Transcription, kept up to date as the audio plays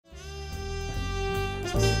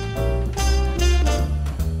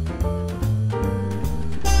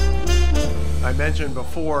I mentioned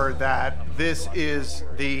before that this is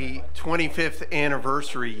the 25th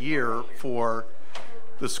anniversary year for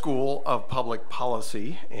the School of Public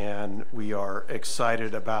Policy, and we are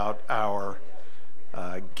excited about our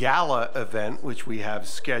gala event, which we have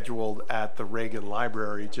scheduled at the Reagan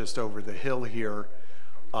Library just over the hill here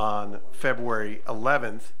on February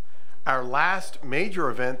 11th. Our last major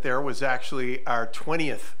event there was actually our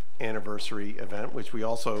 20th anniversary event, which we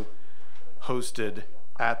also hosted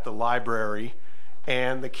at the library.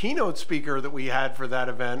 And the keynote speaker that we had for that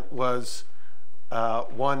event was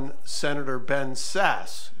one Senator Ben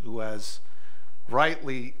Sasse, who has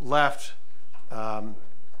rightly left a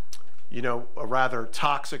rather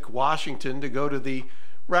toxic Washington to go to the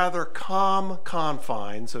rather calm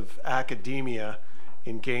confines of academia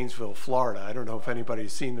in Gainesville, Florida. I don't know if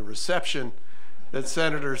anybody's seen the reception that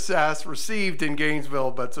Senator Sasse received in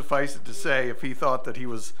Gainesville, but suffice it to say, if he thought that he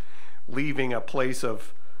was leaving a place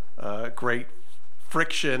of great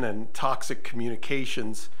friction and toxic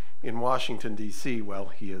communications in Washington, D.C., well,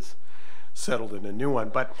 he has settled in a new one.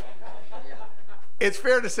 But it's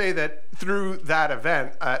fair to say that through that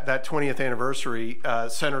event, that 20th anniversary,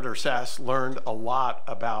 Senator Sasse learned a lot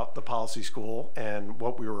about the policy school and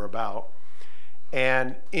what we were about.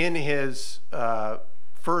 And in his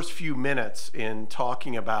first few minutes in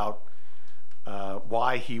talking about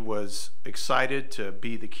why he was excited to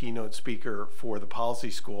be the keynote speaker for the policy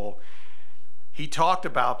school, he talked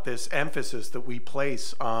about this emphasis that we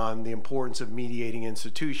place on the importance of mediating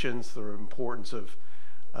institutions, the importance of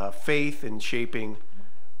faith in shaping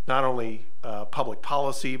not only public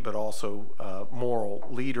policy, but also moral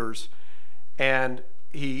leaders. And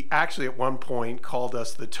he actually at one point called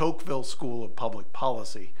us the Tocqueville School of Public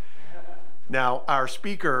Policy. Now, our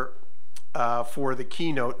speaker for the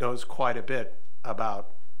keynote knows quite a bit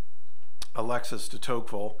about Alexis de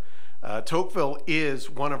Tocqueville. Tocqueville is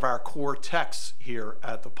one of our core texts here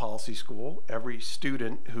at the Policy School. Every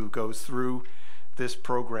student who goes through this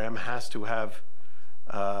program has to have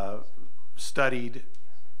studied,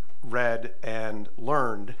 read, and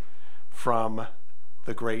learned from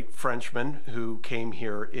the great Frenchman who came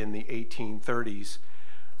here in the 1830s.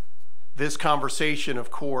 This conversation, of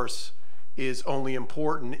course, is only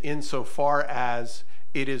important insofar as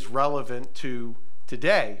it is relevant to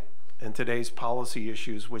today and today's policy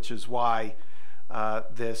issues, which is why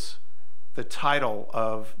the title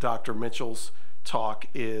of Dr. Mitchell's talk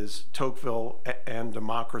is Tocqueville and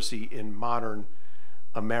Democracy in Modern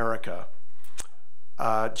America.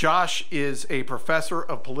 Josh is a professor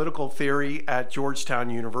of political theory at Georgetown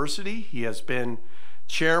University. He has been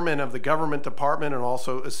chairman of the government department and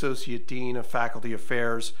also associate dean of faculty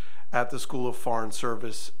affairs at the School of Foreign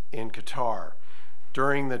Service in Qatar.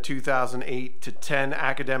 During the 2008 to 10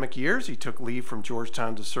 academic years, he took leave from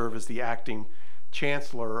Georgetown to serve as the acting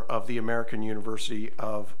chancellor of the American University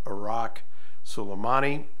of Iraq,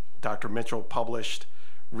 Soleimani. Dr. Mitchell published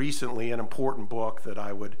recently an important book that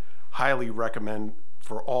I would highly recommend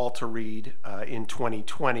for all to read in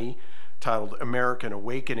 2020, titled American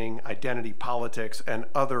Awakening, Identity Politics, and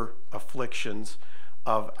Other Afflictions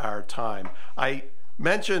of Our Time. I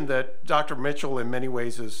mentioned that Dr. Mitchell in many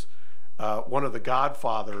ways is one of the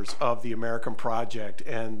godfathers of the American project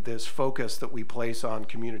and this focus that we place on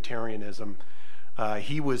communitarianism.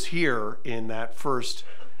 He was here in that first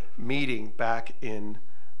meeting back in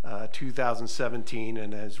 2017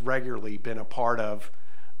 and has regularly been a part of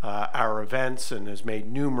our events and has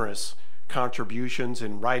made numerous contributions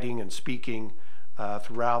in writing and speaking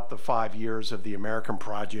throughout the 5 years of the American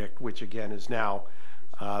Project, which again is now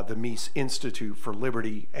the Mies Institute for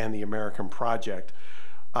Liberty and the American Project.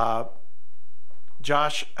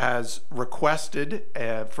 Josh has requested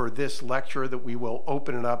for this lecture that we will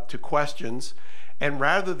open it up to questions, and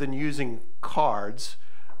rather than using cards,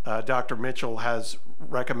 Dr. Mitchell has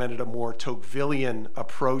recommended a more Tocquevillian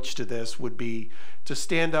approach to this would be to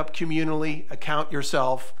stand up communally, account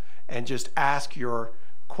yourself, and just ask your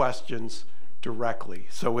questions directly.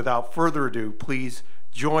 So without further ado, please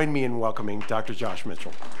join me in welcoming Dr. Josh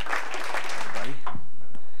Mitchell.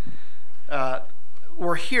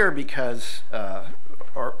 We're here because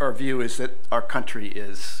our view is that our country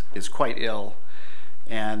is quite ill,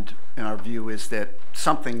 and our view is that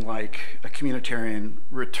something like a communitarian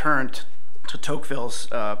return to Tocqueville's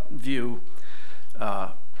view,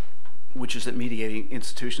 which is that mediating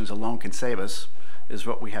institutions alone can save us, is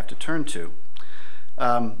what we have to turn to.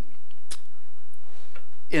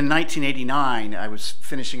 In 1989, I was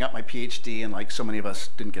finishing up my PhD, and like so many of us,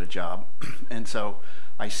 didn't get a job. And so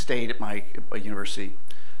I stayed at my university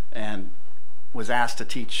and was asked to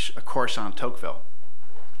teach a course on Tocqueville,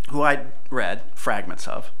 who I'd read fragments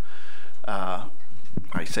of,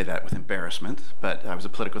 I say that with embarrassment, but I was a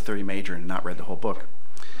political theory major and not read the whole book.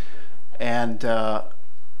 And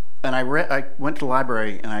I went to the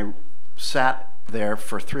library and I sat there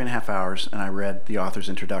for 3.5 hours and I read the author's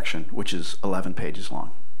introduction, which is 11 pages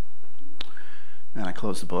long. And I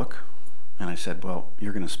closed the book and I said, well,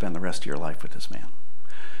 you're going to spend the rest of your life with this man.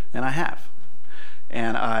 And I have.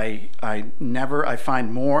 And I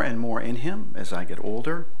find more and more in him as I get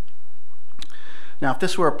older. Now, if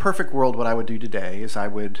this were a perfect world, what I would do today is I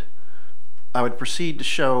would proceed to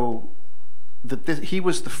show that he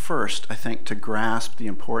was the first, I think, to grasp the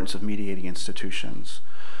importance of mediating institutions.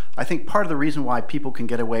 I think part of the reason why people can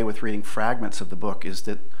get away with reading fragments of the book is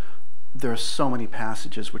that there are so many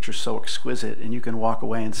passages which are so exquisite, and you can walk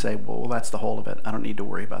away and say, well, that's the whole of it. I don't need to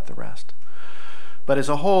worry about the rest. But as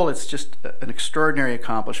a whole, it's just an extraordinary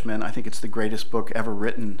accomplishment. I think it's the greatest book ever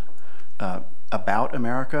written about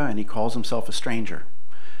America, and he calls himself a stranger.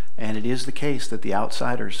 And it is the case that the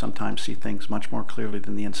outsiders sometimes see things much more clearly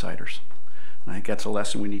than the insiders. And I think that's a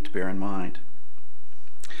lesson we need to bear in mind.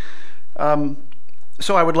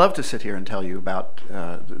 So I would love to sit here and tell you about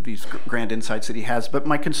these grand insights that he has, but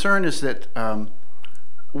my concern is that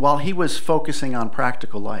while he was focusing on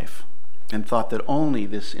practical life and thought that only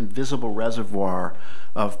this invisible reservoir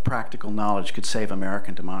of practical knowledge could save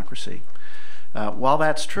American democracy, while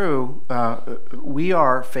that's true, we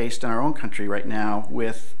are faced in our own country right now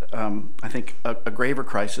with, I think, a graver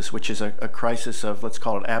crisis, which is a crisis of, let's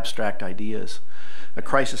call it, abstract ideas, a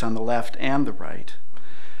crisis on the left and the right.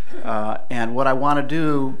 And what I want to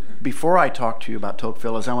do before I talk to you about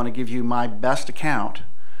Tocqueville is I want to give you my best account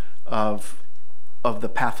of the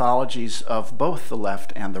pathologies of both the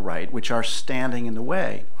left and the right, which are standing in the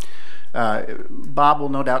way. Bob will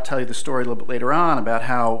no doubt tell you the story a little bit later on about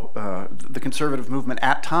how the conservative movement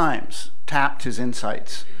at times tapped his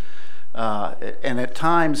insights and at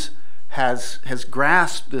times has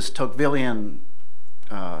grasped this Tocquevillian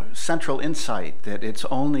central insight that it's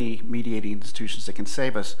only mediating institutions that can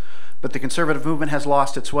save us, but the conservative movement has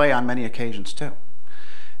lost its way on many occasions too.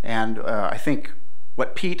 And I think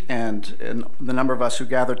what Pete and the number of us who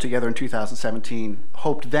gathered together in 2017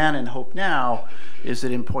 hoped then and hope now is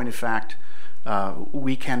that in point of fact,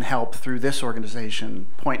 we can help through this organization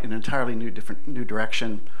point in an entirely new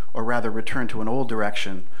direction, or rather return to an old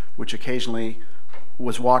direction, which occasionally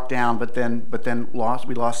was walked down, but then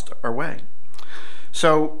we lost our way.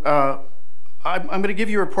 So I'm going to give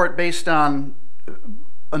you a report based on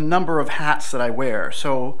a number of hats that I wear.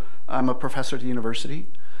 So I'm a professor at the university,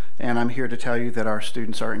 and I'm here to tell you that our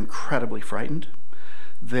students are incredibly frightened.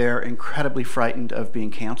 They're incredibly frightened of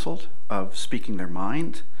being canceled, of speaking their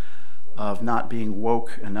mind, of not being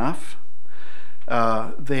woke enough.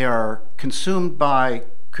 They are consumed by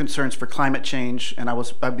concerns for climate change, and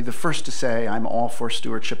I'd be the first to say I'm all for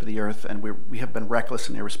stewardship of the earth, and we have been reckless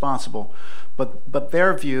and irresponsible. But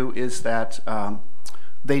their view is that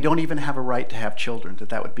they don't even have a right to have children,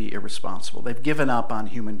 that would be irresponsible. They've given up on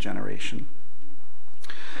human generation.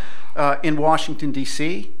 In Washington,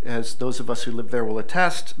 D.C., as those of us who live there will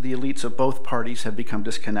attest, the elites of both parties have become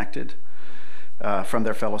disconnected from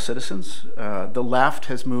their fellow citizens. The left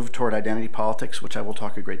has moved toward identity politics, which I will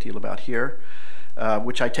talk a great deal about here,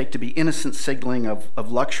 which I take to be innocent signaling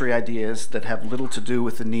of luxury ideas that have little to do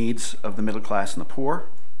with the needs of the middle class and the poor.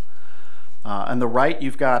 On the right,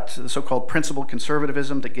 you've got the so-called principled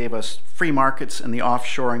conservatism that gave us free markets and the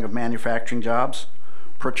offshoring of manufacturing jobs,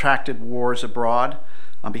 protracted wars abroad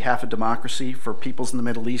on behalf of democracy for peoples in the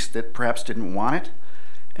Middle East that perhaps didn't want it,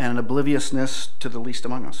 and an obliviousness to the least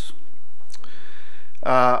among us.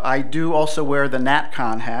 I do also wear the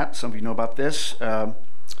NatCon hat. Some of you know about this.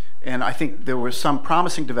 And I think there were some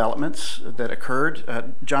promising developments that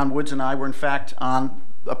occurred. John Woods and I were, in fact, on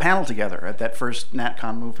a panel together at that first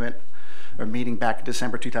NatCon movement or meeting back in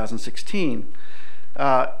December 2016.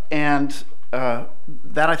 And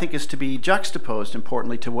that, I think, is to be juxtaposed,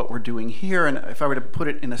 importantly, to what we're doing here. And if I were to put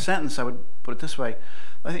it in a sentence, I would put it this way.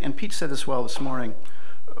 I think, and Pete said this well this morning,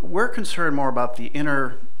 we're concerned more about the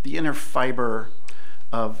inner fiber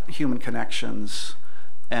of human connections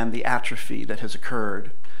and the atrophy that has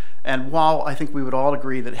occurred. And while I think we would all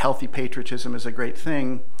agree that healthy patriotism is a great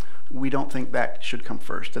thing, we don't think that should come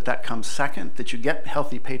first, that comes second, that you get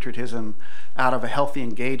healthy patriotism out of a healthy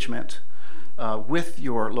engagement with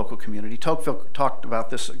your local community. Tocqueville talked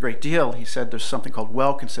about this a great deal. He said there's something called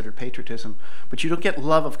well-considered patriotism, but you don't get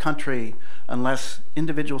love of country unless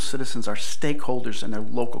individual citizens are stakeholders in their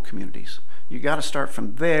local communities. You got to start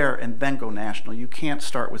from there and then go national. You can't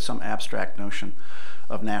start with some abstract notion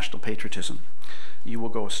of national patriotism. You will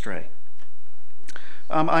go astray.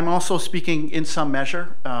 I'm also speaking in some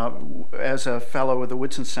measure as a fellow of the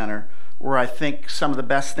Woodson Center where I think some of the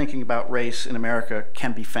best thinking about race in America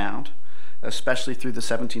can be found, especially through the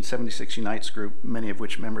 1776 Unites group, many of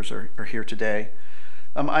which members are here today.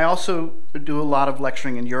 I also do a lot of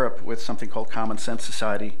lecturing in Europe with something called Common Sense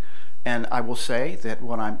Society, and I will say that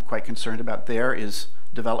what I'm quite concerned about there is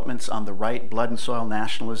developments on the right. Blood and soil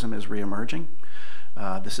nationalism is reemerging.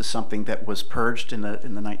 This is something that was purged in the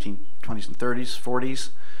 1920s and 30s, 40s,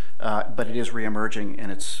 but it is reemerging,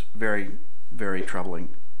 and it's very, very troubling.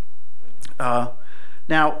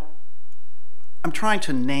 Now, I'm trying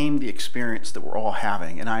to name the experience that we're all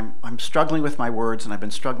having, and I'm struggling with my words, and I've been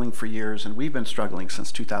struggling for years, and we've been struggling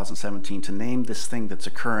since 2017 to name this thing that's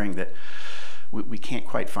occurring that we can't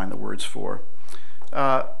quite find the words for.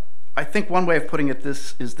 I think one way of putting it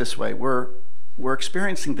is this way. We're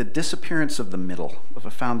experiencing the disappearance of the middle, of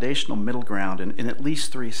a foundational middle ground in at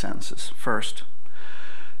least 3 senses. First,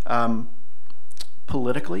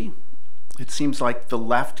 politically, it seems like the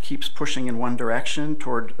left keeps pushing in one direction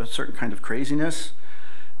toward a certain kind of craziness.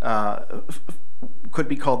 Could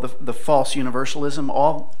be called the false universalism.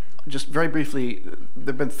 Just very briefly,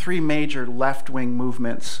 there have been 3 major left-wing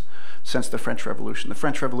movements since the French Revolution. The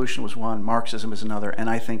French Revolution was one, Marxism is another, and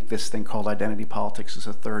I think this thing called identity politics is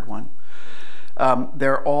a third one.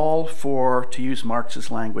 They're all for, to use Marx's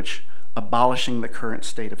language, abolishing the current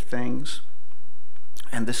state of things.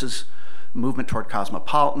 And this is a movement toward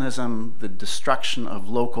cosmopolitanism, the destruction of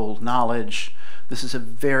local knowledge. This is a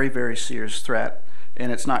very, very serious threat,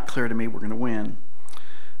 and it's not clear to me we're going to win.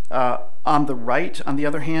 On the right, on the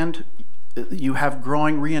other hand, you have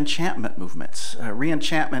growing re-enchantment movements.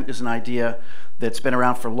 Re-enchantment is an idea that's been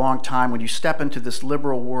around for a long time. When you step into this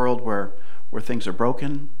liberal world where things are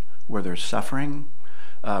broken, where there's suffering,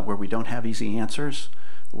 where we don't have easy answers,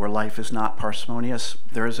 where life is not parsimonious,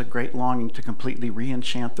 there is a great longing to completely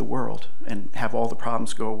re-enchant the world and have all the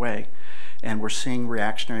problems go away. And we're seeing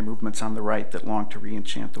reactionary movements on the right that long to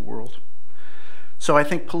re-enchant the world. So I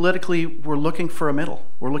think politically, we're looking for a middle.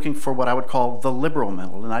 We're looking for what I would call the liberal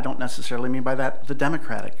middle, and I don't necessarily mean by that the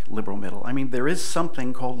democratic liberal middle. I mean, there is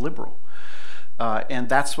something called liberal, and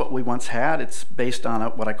that's what we once had. It's based on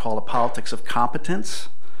what I call a politics of competence,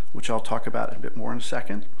 which I'll talk about a bit more in a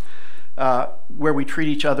second, where we treat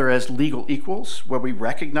each other as legal equals, where we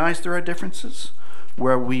recognize there are differences,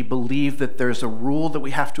 where we believe that there's a rule that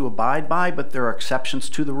we have to abide by, but there are exceptions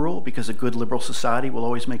to the rule, because a good liberal society will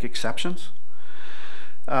always make exceptions.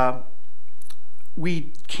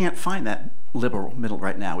 We can't find that liberal middle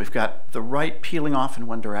right now. We've got the right peeling off in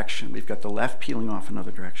one direction. We've got the left peeling off in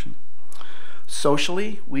another direction.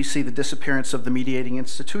 Socially, we see the disappearance of the mediating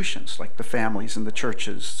institutions, like the families and the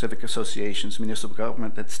churches, civic associations, municipal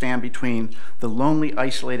government, that stand between the lonely,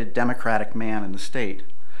 isolated democratic man and the state.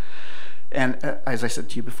 And as I said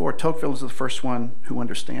to you before, Tocqueville is the first one who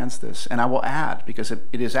understands this. And I will add, because it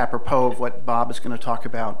is apropos of what Bob is going to talk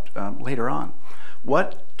about later on,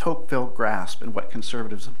 what Tocqueville grasped and what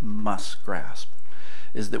conservatives must grasp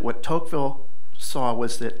is that what Tocqueville saw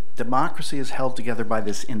was that democracy is held together by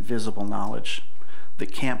this invisible knowledge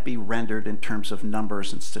that can't be rendered in terms of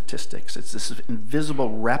numbers and statistics. It's this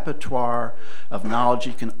invisible repertoire of knowledge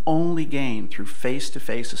you can only gain through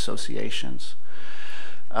face-to-face associations.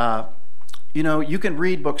 You know, you can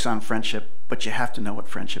read books on friendship, but you have to know what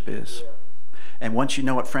friendship is. And once you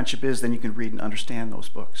know what friendship is, then you can read and understand those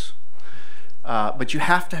books. But you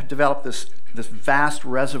have to develop this vast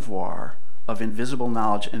reservoir of invisible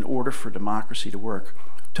knowledge in order for democracy to work.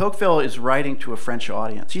 Tocqueville is writing to a French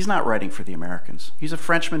audience. He's not writing for the Americans. He's a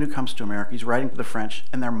Frenchman who comes to America. He's writing to the French,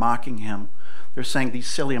 and they're mocking him. They're saying, these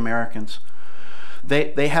silly Americans,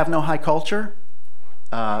 they have no high culture.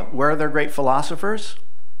 Where are their great philosophers?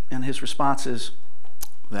 And his response is,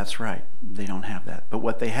 that's right, they don't have that. But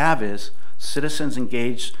what they have is citizens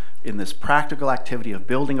engaged in this practical activity of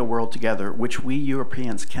building a world together, which we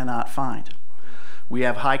Europeans cannot find. We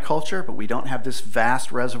have high culture, but we don't have this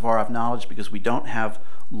vast reservoir of knowledge because we don't have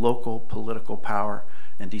local political power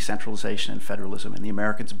and decentralization and federalism, and the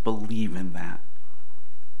Americans believe in that.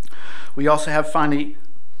 We also have, finally,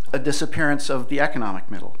 a disappearance of the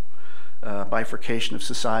economic middle, bifurcation of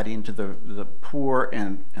society into the poor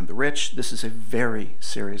and the rich. This is a very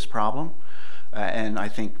serious problem. And I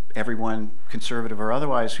think everyone, conservative or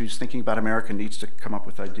otherwise, who's thinking about America needs to come up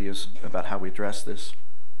with ideas about how we address this.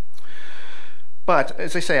 But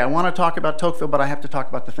as I say, I want to talk about Tocqueville, but I have to talk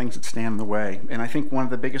about the things that stand in the way. And I think one of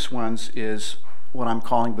the biggest ones is what I'm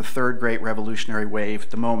calling the third great revolutionary wave at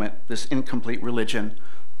the moment, this incomplete religion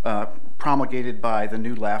promulgated by the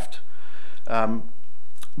New Left.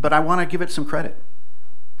 But I want to give it some credit,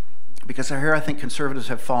 because here I think conservatives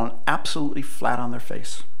have fallen absolutely flat on their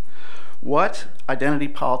face. What identity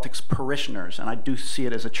politics parishioners, and I do see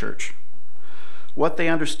it as a church, What they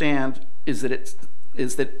understand is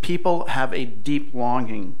that people have a deep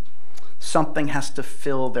longing. Something has to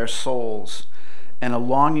fill their souls, and a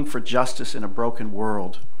longing for justice in a broken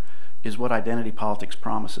world is what identity politics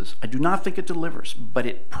promises. I do not think it delivers, but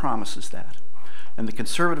it promises that. And the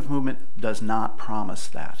conservative movement does not promise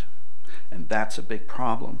that. And that's a big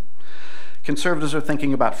problem. Conservatives are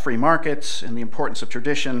thinking about free markets and the importance of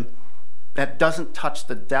tradition. That doesn't touch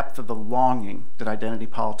the depth of the longing that identity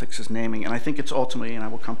politics is naming. And I think it's ultimately, and I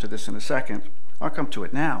will come to this in a second, I'll come to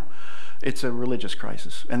it now, it's a religious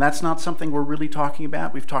crisis. And that's not something we're really talking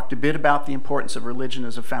about. We've talked a bit about the importance of religion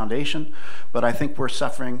as a foundation, but I think we're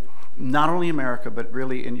suffering, not only in America, but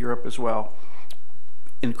really in Europe as well,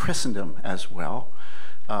 in Christendom as well,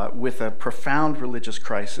 with a profound religious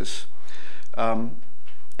crisis. And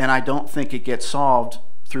I don't think it gets solved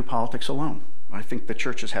through politics alone. I think the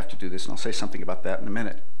churches have to do this, and I'll say something about that in a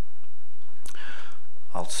minute.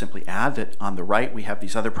 I'll simply add that on the right, we have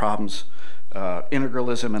these other problems,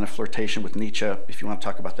 integralism and a flirtation with Nietzsche. If you want to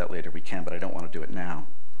talk about that later, we can, but I don't want to do it now.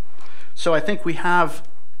 So I think we have,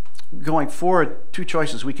 going forward, two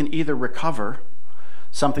choices. We can either recover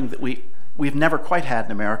something that we've never quite had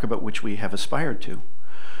in America, but which we have aspired to,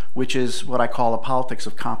 which is what I call a politics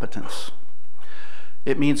of competence.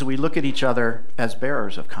 It means that we look at each other as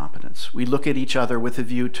bearers of competence. We look at each other with a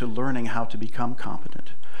view to learning how to become competent.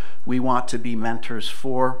 We want to be mentors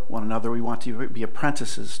for one another. We want to be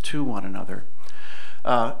apprentices to one another.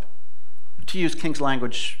 To use King's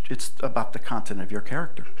language, it's about the content of your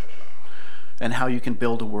character and how you can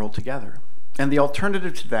build a world together. And the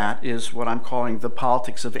alternative to that is what I'm calling the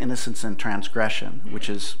politics of innocence and transgression, which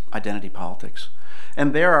is identity politics.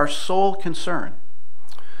 And there, our sole concern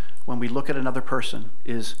when we look at another person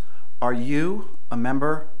is, are you a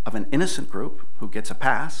member of an innocent group who gets a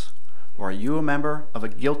pass, or are you a member of a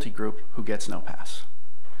guilty group who gets no pass?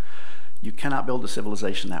 You cannot build a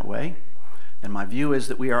civilization that way. And my view is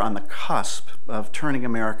that we are on the cusp of turning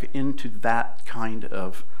America into that kind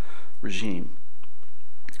of regime.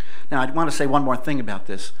 Now, I want to say one more thing about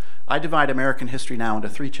this. I divide American history now into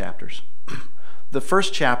 3 chapters. The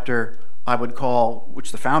first chapter I would call,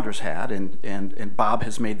 which the founders had, and Bob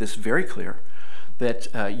has made this very clear, that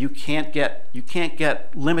you can't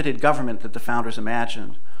get limited government that the founders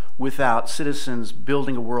imagined without citizens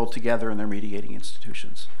building a world together in their mediating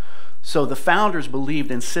institutions. So the founders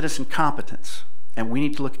believed in citizen competence, and we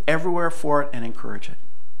need to look everywhere for it and encourage it.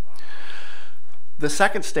 The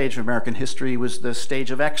second stage of American history was the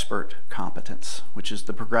stage of expert competence, which is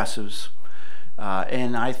the progressives.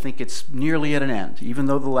 And I think it's nearly at an end. Even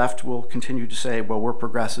though the left will continue to say, well, we're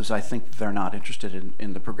progressives, I think they're not interested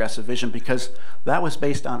in the progressive vision, because that was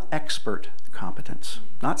based on expert competence,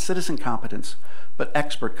 not citizen competence, but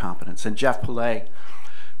expert competence. And Jeff Paulette,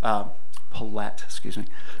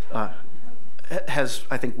 has,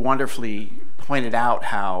 I think, wonderfully pointed out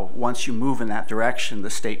how once you move in that direction, the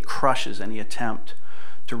state crushes any attempt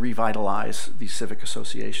to revitalize these civic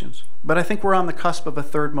associations. But I think we're on the cusp of a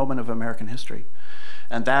third moment of American history.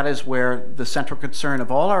 And that is where the central concern of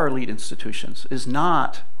all our elite institutions is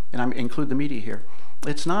not, and I include the media here,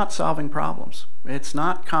 it's not solving problems. It's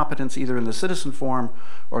not competence either in the citizen form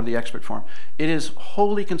or the expert form. It is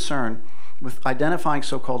wholly concerned with identifying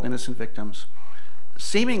so-called innocent victims,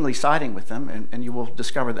 seemingly siding with them, and you will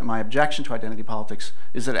discover that my objection to identity politics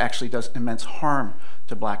is that it actually does immense harm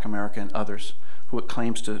to Black America and others who it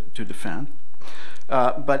claims to defend.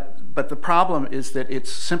 But the problem is that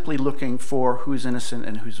it's simply looking for who's innocent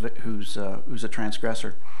and who's a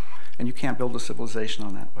transgressor, and you can't build a civilization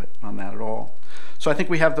on that at all. So I think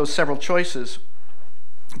we have those several choices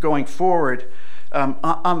going forward.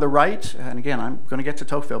 On the right, and again, I'm going to get to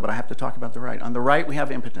Tocqueville, but I have to talk about the right. On the right, we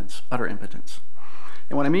have impotence, utter impotence.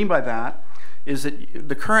 And what I mean by that is that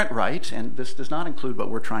the current right, and this does not include what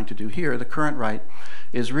we're trying to do here, the current right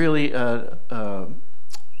is really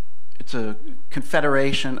it's a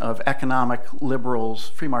confederation of economic liberals,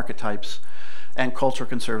 free market types, and cultural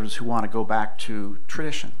conservatives who want to go back to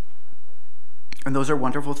tradition. And those are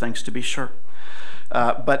wonderful things, to be sure.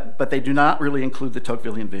 But they do not really include the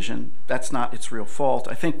Tocquevillian vision. That's not its real fault.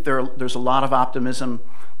 I think there's a lot of optimism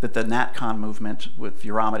that the NatCon movement, with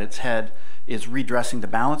Yoram at its head, is redressing the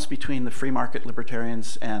balance between the free market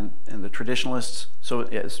libertarians and the traditionalists. So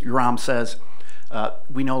as Yoram says,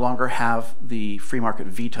 we no longer have the free market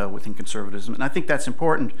veto within conservatism. And I think that's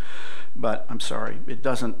important, but I'm sorry, it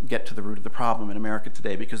doesn't get to the root of the problem in America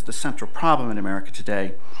today, because the central problem in America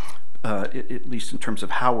today, at least in terms of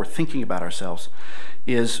how we're thinking about ourselves,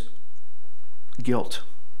 is guilt.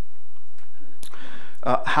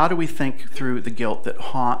 How do we think through the guilt that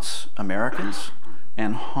haunts Americans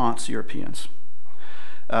and haunts Europeans?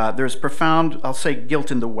 There's profound, I'll say,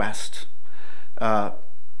 guilt in the West.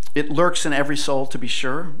 It lurks in every soul, to be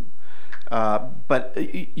sure, but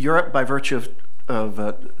Europe, by virtue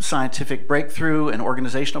of scientific breakthrough and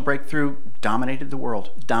organizational breakthrough, dominated the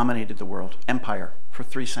world, empire for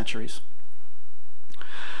 3 centuries.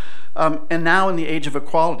 And now in the age of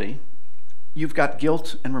equality, you've got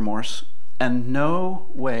guilt and remorse and no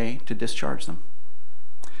way to discharge them.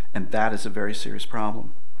 And that is a very serious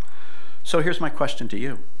problem. So here's my question to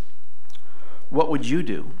you. What would you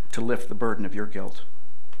do to lift the burden of your guilt?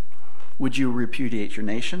 Would you repudiate your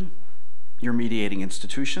nation, your mediating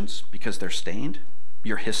institutions because they're stained,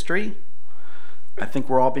 your history? I think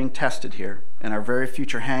we're all being tested here, and our very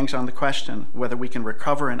future hangs on the question whether we can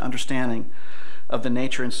recover an understanding of the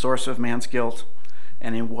nature and source of man's guilt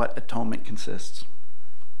and in what atonement consists.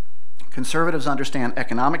 Conservatives understand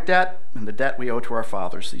economic debt and the debt we owe to our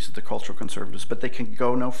fathers. These are the cultural conservatives, but they can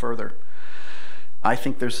go no further. I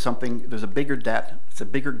think there's a bigger debt, it's a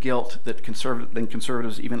bigger guilt that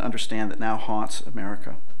conservatives even understand that now haunts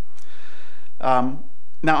America. Now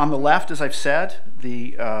on the left, as I've said,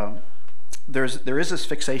 there is this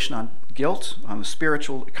fixation on guilt, on the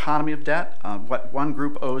spiritual economy of debt, on what one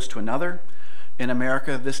group owes to another. In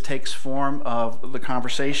America, this takes form of the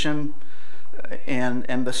conversation and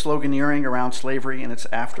the sloganeering around slavery and its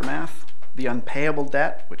aftermath, the unpayable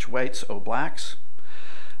debt, which whites owe blacks.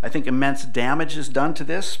 I think immense damage is done to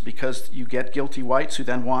this because you get guilty whites who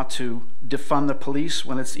then want to defund the police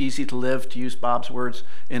when it's easy to live, to use Bob's words,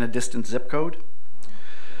 in a distant zip code.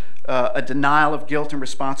 A denial of guilt and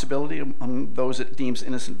responsibility among those it deems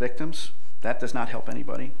innocent victims. That does not help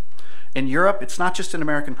anybody. In Europe, it's not just an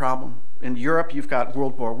American problem. In Europe, you've got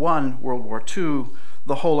World War I, World War II,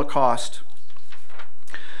 the Holocaust.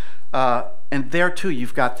 And there, too,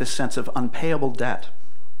 you've got this sense of unpayable debt,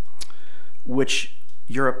 which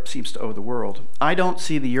Europe seems to owe the world. I don't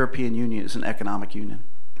see the European Union as an economic union.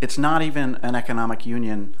 It's not even an economic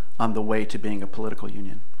union on the way to being a political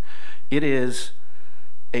union. It is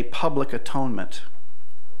a public atonement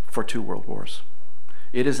for 2 world wars.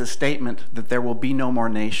 It is a statement that there will be no more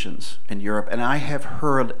nations in Europe. And I have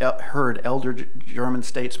heard elder German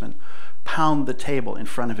statesmen pound the table in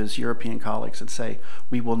front of his European colleagues and say,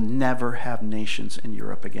 we will never have nations in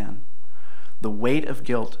Europe again. The weight of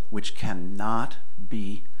guilt which cannot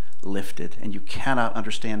be lifted, and you cannot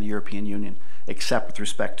understand the European Union except with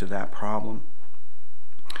respect to that problem.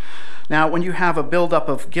 Now, when you have a buildup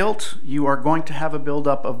of guilt, you are going to have a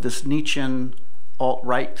buildup of this Nietzschean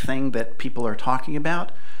alt-right thing that people are talking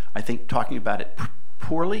about. I think talking about it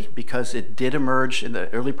poorly because it did emerge in the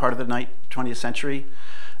early part of the 20th century.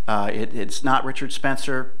 It's not Richard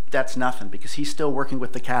Spencer. That's nothing because he's still working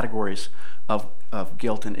with the categories of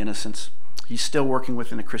guilt and innocence. He's still working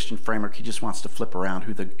within a Christian framework. He just wants to flip around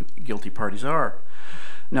who the guilty parties are.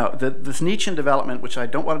 Now, this Nietzschean development, which I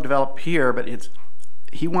don't want to develop here, but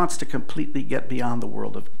he wants to completely get beyond the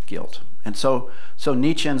world of guilt. And so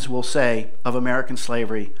Nietzscheans will say of American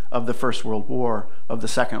slavery, of the First World War, of the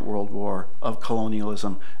Second World War, of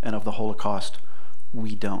colonialism, and of the Holocaust,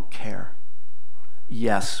 we don't care.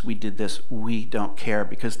 Yes, we did this, we don't care,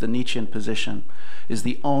 because the Nietzschean position is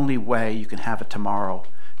the only way you can have a tomorrow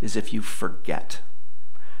is if you forget.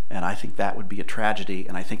 And I think that would be a tragedy,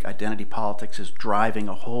 and I think identity politics is driving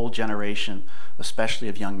a whole generation, especially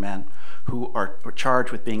of young men, who are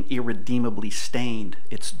charged with being irredeemably stained.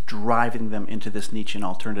 It's driving them into this Nietzschean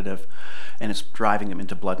alternative, and it's driving them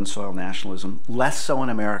into blood and soil nationalism, less so in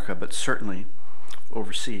America, but certainly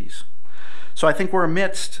overseas. So I think we're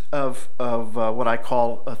amidst of what I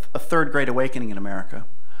call a third great awakening in America,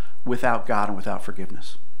 without God and without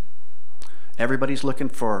forgiveness. Everybody's looking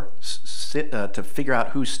to figure out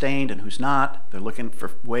who's stained and who's not. They're looking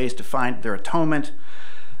for ways to find their atonement,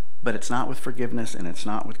 but it's not with forgiveness and it's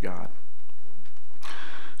not with God.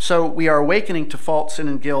 So we are awakening to fault, sin,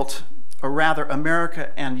 and guilt, or rather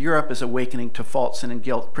America and Europe is awakening to fault, sin, and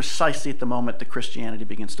guilt precisely at the moment that Christianity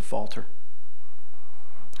begins to falter.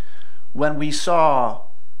 When we saw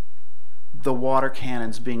the water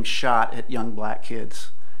cannons being shot at young black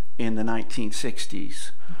kids in the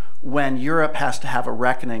 1960s, when Europe has to have a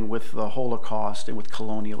reckoning with the Holocaust and with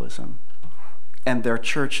colonialism, and their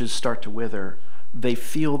churches start to wither, they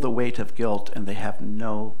feel the weight of guilt and they have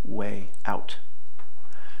no way out.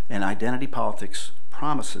 And identity politics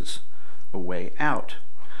promises a way out.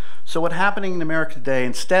 So what's happening in America today,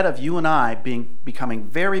 instead of you and I becoming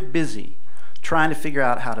very busy trying to figure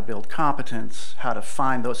out how to build competence, how to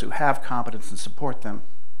find those who have competence and support them,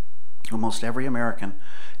 almost every American,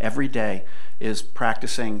 every day, is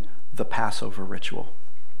practicing the Passover ritual.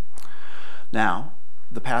 Now,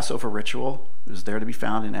 the Passover ritual is there to be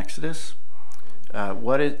found in Exodus.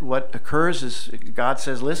 What occurs is God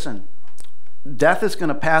says, listen, death is going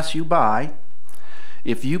to pass you by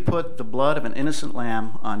if you put the blood of an innocent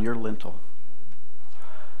lamb on your lintel.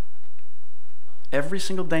 Every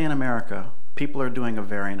single day in America, people are doing a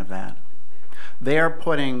variant of that. They are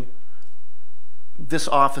putting, this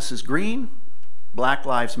office is green, Black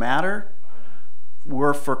Lives Matter,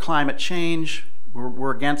 we're for climate change,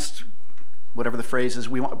 we're against whatever the phrase is,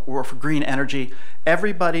 we're for green energy.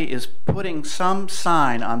 Everybody is putting some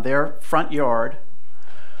sign on their front yard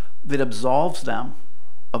that absolves them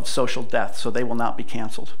of social death, so they will not be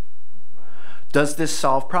canceled. Does this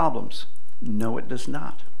solve problems? No, it does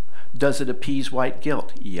not. Does it appease white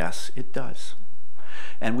guilt? Yes, it does.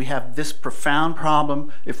 And we have this profound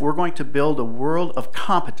problem. If we're going to build a world of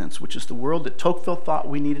competence, which is the world that Tocqueville thought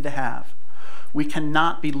we needed to have, we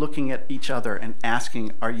cannot be looking at each other and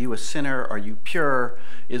asking, are you a sinner? Are you pure?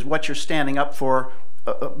 Is what you're standing up for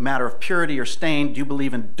a matter of purity or stain? Do you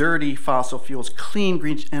believe in dirty fossil fuels, clean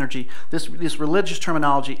green energy? This religious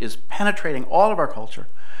terminology is penetrating all of our culture,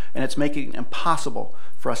 and it's making it impossible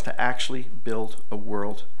for us to actually build a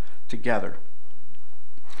world together.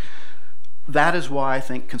 That is why I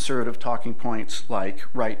think conservative talking points like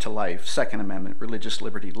right to life, Second Amendment, religious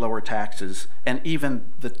liberty, lower taxes, and even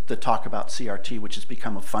the talk about CRT, which has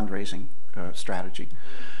become a fundraising strategy,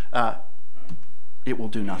 it will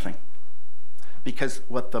do nothing. Because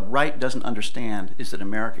what the right doesn't understand is that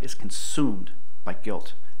America is consumed by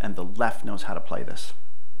guilt, and the left knows how to play this.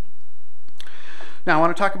 Now, I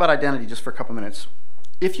want to talk about identity just for a couple minutes.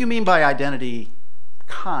 If you mean by identity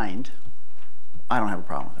kind, I don't have a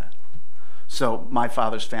problem with that. So my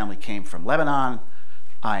father's family came from Lebanon.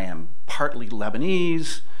 I am partly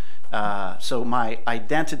Lebanese. So my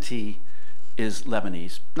identity is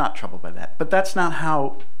Lebanese. Not troubled by that. But that's not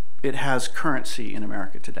how it has currency in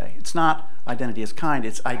America today. It's not identity as kind,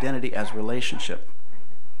 it's identity as relationship.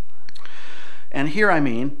 And here I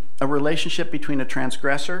mean a relationship between a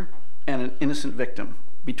transgressor and an innocent victim,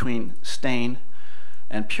 between stain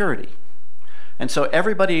and purity. And so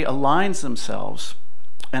everybody aligns themselves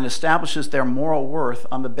and establishes their moral worth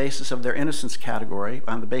on the basis of their innocence category,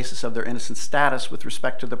 on the basis of their innocent status with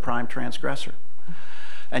respect to the prime transgressor.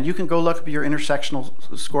 And you can go look up your intersectional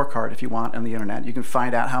scorecard if you want on the internet. You can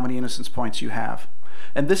find out how many innocence points you have.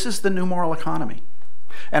 And this is the new moral economy.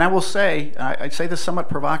 And I will say, I say this somewhat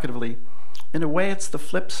provocatively, in a way it's the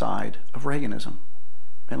flip side of Reaganism.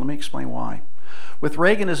 And let me explain why. With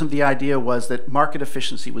Reaganism, the idea was that market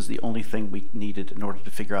efficiency was the only thing we needed in order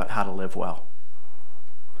to figure out how to live well.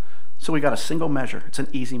 So we got a single measure. It's an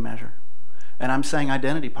easy measure. And I'm saying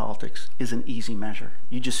identity politics is an easy measure.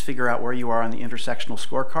 You just figure out where you are on the intersectional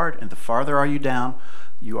scorecard, and the farther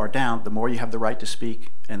you are down, the more you have the right to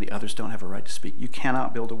speak, and the others don't have a right to speak. You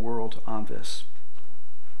cannot build a world on this.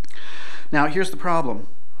 Now, here's the problem.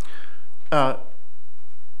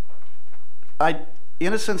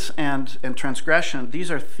 Innocence and transgression, these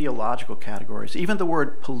are theological categories. Even the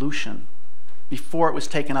word pollution, before it was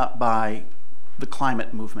taken up by the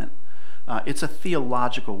climate movement, it's a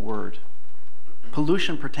theological word.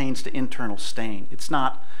 Pollution pertains to internal stain. It's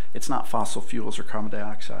not fossil fuels or carbon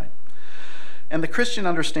dioxide. And the Christian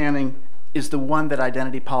understanding is the one that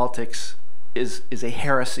identity politics is a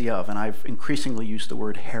heresy of, and I've increasingly used the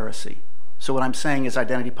word heresy. So what I'm saying is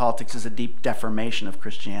identity politics is a deep deformation of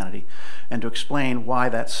Christianity. And to explain why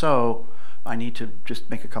that's so, I need to just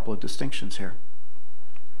make a couple of distinctions here.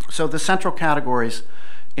 So the central categories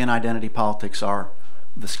in identity politics are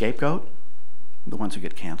the scapegoat, the ones who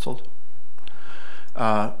get canceled,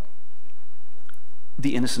 the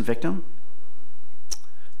innocent victim,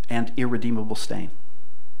 and irredeemable stain.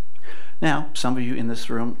 Now, some of you in this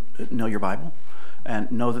room know your Bible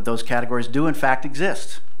and know that those categories do in fact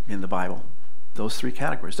exist in the Bible. Those three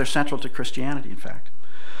categories. They're central to Christianity, in fact.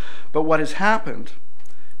 But what has happened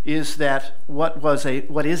is that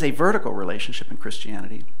what is a vertical relationship in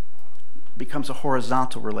Christianity becomes a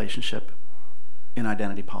horizontal relationship in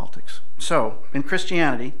identity politics. So, in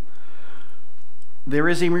Christianity, there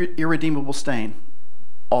is irredeemable stain.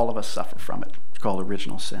 All of us suffer from it. It's called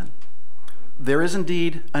original sin. There is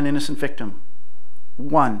indeed an innocent victim,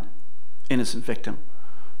 one innocent victim,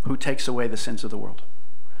 who takes away the sins of the world.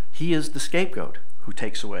 He is the scapegoat who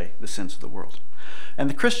takes away the sins of the world. And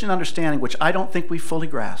the Christian understanding, which I don't think we fully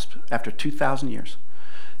grasped after 2,000 years,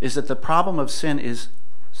 is that the problem of sin is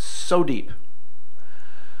so deep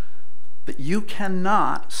that you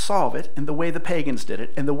cannot solve it in the way the pagans did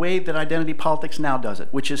it, in the way that identity politics now does it,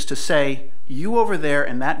 which is to say, you over there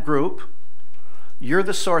in that group, you're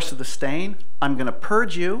the source of the stain, I'm going to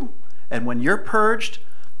purge you, and when you're purged,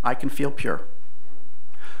 I can feel pure.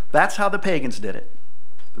 That's how the pagans did it.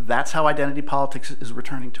 that's how identity politics is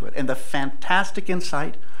returning to it. And the fantastic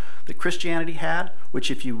insight that Christianity had, which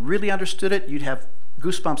if you really understood it, you'd have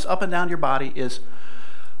goosebumps up and down your body, is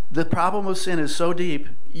the problem of sin is so deep,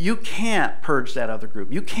 you can't purge that other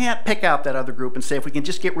group. You can't pick out that other group and say, if we can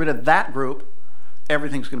just get rid of that group,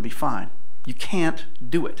 everything's going to be fine. You can't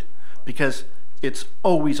do it because it's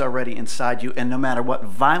always already inside you, and no matter what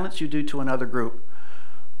violence you do to another group,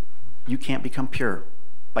 you can't become pure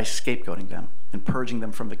by scapegoating them and purging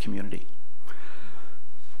them from the community.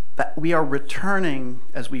 That we are returning,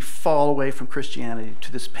 as we fall away from Christianity,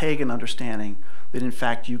 to this pagan understanding that in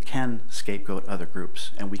fact you can scapegoat other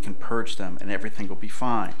groups and we can purge them and everything will be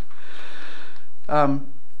fine.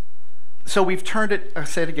 So we've turned it, I'll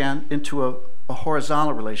say it again, into a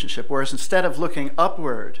horizontal relationship, whereas instead of looking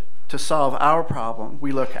upward to solve our problem,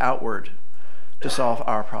 we look outward to solve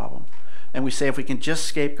our problem. And we say, if we can just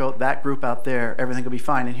scapegoat that group out there, everything will be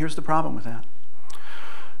fine. And here's the problem with that.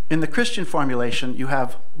 In the Christian formulation, you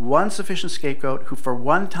have one sufficient scapegoat who for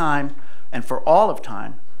one time and for all of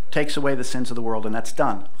time takes away the sins of the world, and that's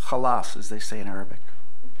done. Khalas, as they say in Arabic.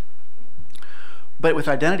 But with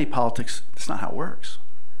identity politics, that's not how it works.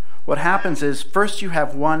 What happens is, first you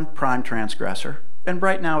have one prime transgressor, and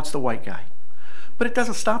right now it's the white guy. But it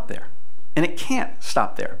doesn't stop there. And it can't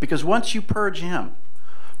stop there, because once you purge him,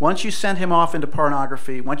 once you send him off into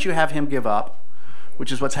pornography, once you have him give up,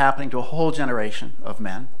 which is what's happening to a whole generation of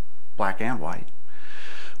men, black and white,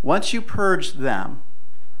 once you purge them,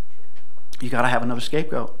 you got to have another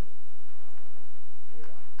scapegoat.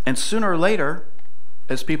 And sooner or later,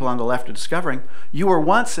 as people on the left are discovering, you were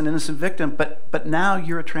once an innocent victim, but now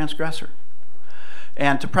you're a transgressor.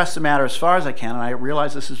 And to press the matter as far as I can, and I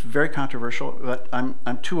realize this is very controversial, but I'm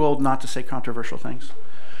too old not to say controversial things.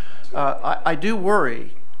 I do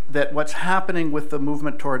worry that what's happening with the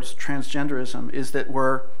movement towards transgenderism is that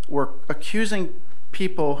we're accusing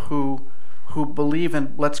people who believe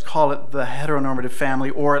in, let's call it the heteronormative family,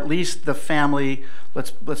 or at least the family,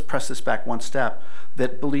 let's press this back one step,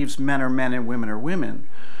 that believes men are men and women are women,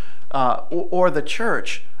 or the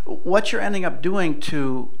church. What you're ending up doing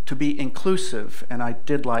to be inclusive, and I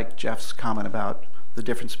did like Jeff's comment about the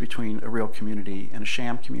difference between a real community and a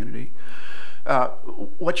sham community.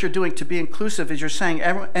 What you're doing to be inclusive is you're saying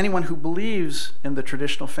anyone who believes in the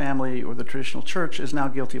traditional family or the traditional church is now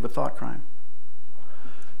guilty of a thought crime.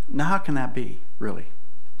 Now, how can that be, really?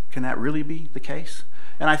 Can that really be the case?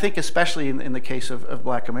 And I think especially in the case of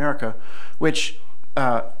Black America, which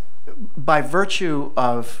by virtue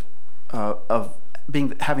of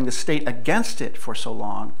having the state against it for so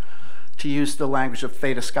long, to use the language of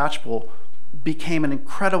Theda Skocpol, became an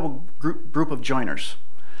incredible group of joiners.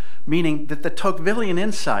 Meaning that the Tocquevillian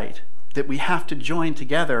insight that we have to join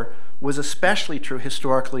together was especially true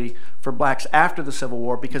historically for blacks after the Civil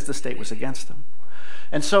War because the state was against them.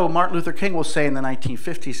 And so Martin Luther King will say in the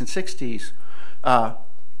 1950s and 60s,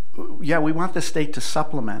 yeah, we want the state to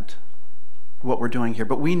supplement what we're doing here,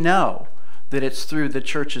 but we know that it's through the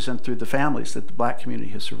churches and through the families that the black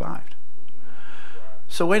community has survived.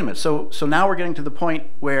 So wait a minute, so now we're getting to the point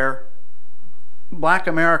where Black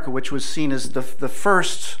America, which was seen as the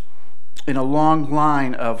first in a long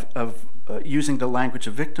line of using the language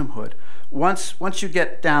of victimhood, once you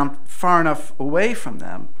get down far enough away from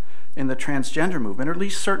them in the transgender movement, or at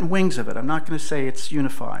least certain wings of it, I'm not going to say it's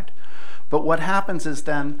unified, but what happens is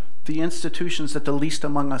then the institutions that the least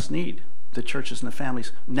among us need, the churches and the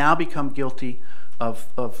families, now become guilty of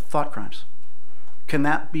thought crimes. Can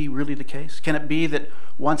that be really the case? Can it be that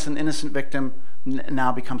once an innocent victim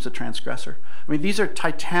now becomes a transgressor? I mean, these are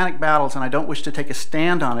titanic battles, and I don't wish to take a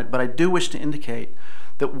stand on it, but I do wish to indicate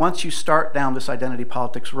that once you start down this identity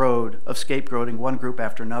politics road of scapegoating one group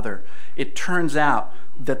after another, it turns out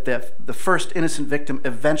that the first innocent victim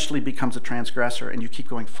eventually becomes a transgressor, and you keep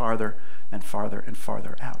going farther and farther and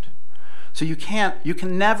farther out. So you can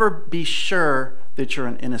never be sure that you're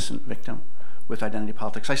an innocent victim with identity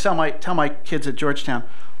politics. I tell my kids at Georgetown,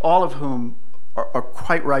 all of whom are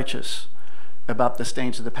quite righteous about the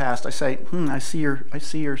stains of the past, I say, I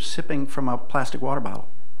see you're sipping from a plastic water bottle.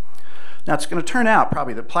 Now, it's going to turn out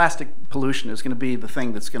probably that plastic pollution is going to be the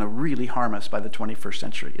thing that's going to really harm us by the 21st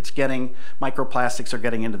century. Microplastics are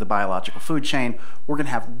getting into the biological food chain. We're going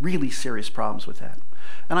to have really serious problems with that.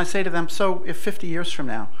 And I say to them, so if 50 years from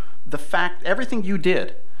now, everything you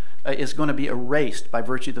did is going to be erased by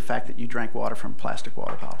virtue of the fact that you drank water from a plastic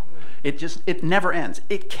water bottle. It never ends.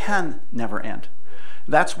 It can never end.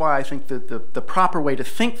 That's why I think that the proper way to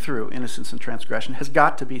think through innocence and transgression has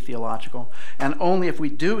got to be theological, and only if we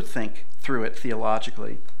do think through it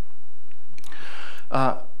theologically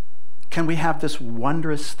can we have this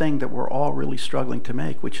wondrous thing that we're all really struggling to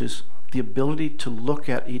make, which is the ability to look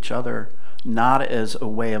at each other not as a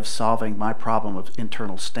way of solving my problem of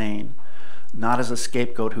internal stain, not as a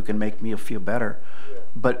scapegoat who can make me feel better,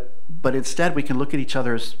 but instead we can look at each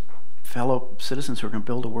other as fellow citizens who are going to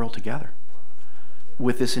build a world together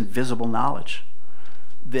with this invisible knowledge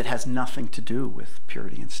that has nothing to do with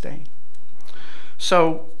purity and stain.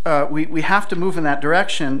 So we have to move in that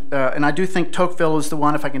direction, and I do think Tocqueville is the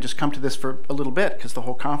one, if I can just come to this for a little bit, because the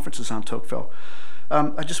whole conference is on Tocqueville.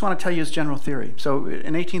 I just want to tell you his general theory. So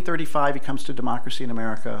in 1835, he comes to Democracy in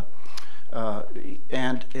America,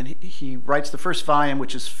 and he writes the first volume,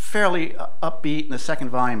 which is fairly upbeat, and the second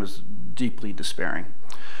volume is deeply despairing,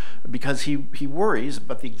 because he worries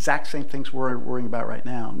about the exact same things we're worrying about right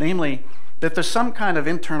now, namely that there's some kind of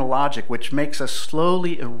internal logic which makes us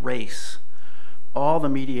slowly erase all the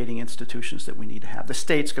mediating institutions that we need to have. The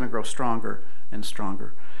state's going to grow stronger and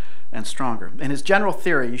stronger and stronger. And his general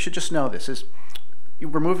theory, you should just know this, is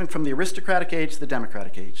we're moving from the aristocratic age to the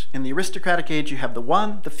democratic age. In the aristocratic age, you have the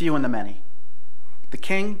one, the few, and the many. The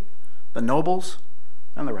king, the nobles,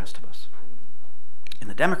 and the rest of us. In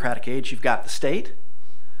the democratic age, you've got the state,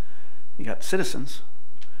 you got the citizens,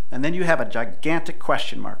 and then you have a gigantic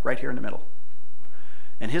question mark right here in the middle.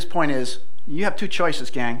 And his point is, you have two choices,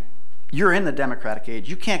 gang. You're in the democratic age.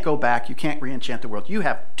 You can't go back. You can't re-enchant the world. You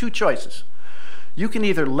have two choices. You can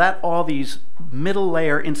either let all these middle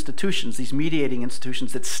layer institutions, these mediating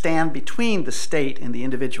institutions that stand between the state and the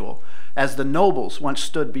individual, as the nobles once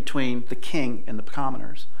stood between the king and the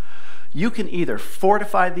commoners. You can either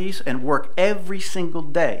fortify these and work every single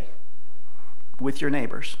day with your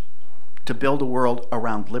neighbors to build a world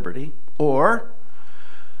around liberty, or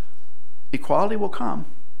equality will come,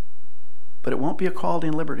 but it won't be equality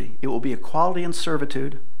and liberty. It will be equality and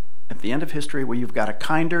servitude at the end of history, where you've got a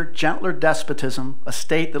kinder, gentler despotism, a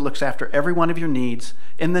state that looks after every one of your needs.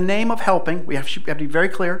 In the name of helping, we have to be very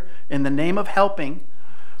clear, in the name of helping,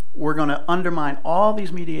 we're going to undermine all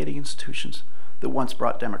these mediating institutions that once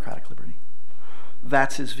brought democratic liberty.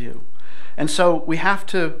 That's his view. And so we have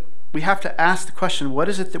to ask the question, what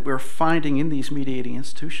is it that we're finding in these mediating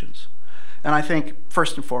institutions? And I think,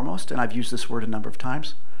 first and foremost, and I've used this word a number of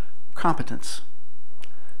times, competence,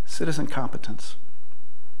 citizen competence.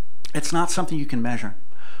 It's not something you can measure.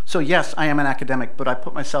 So yes, I am an academic, but I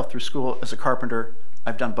put myself through school as a carpenter.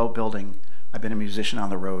 I've done boat building. I've been a musician on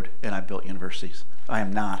the road, and I've built universities. I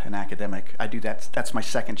am not an academic. I do that. That's my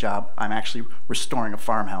second job. I'm actually restoring a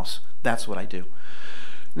farmhouse. That's what I do.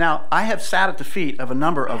 Now, I have sat at the feet of a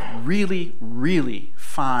number of really, really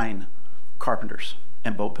fine carpenters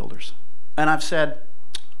and boat builders. And I've said,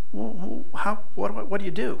 well, what do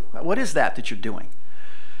you do? What is that you're doing?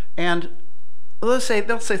 And they'll say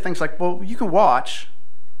things like, well, you can watch,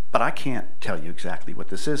 but I can't tell you exactly what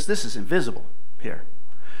this is. This is invisible here.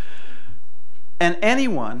 And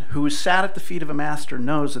anyone who has sat at the feet of a master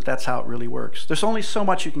knows that that's how it really works. There's only so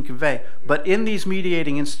much you can convey. But in these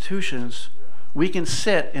mediating institutions, we can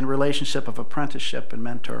sit in relationship of apprenticeship and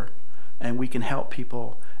mentor, and we can help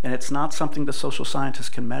people. And it's not something the social scientists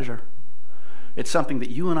can measure. It's something that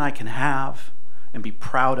you and I can have and be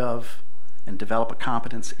proud of and develop a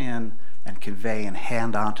competence in and convey and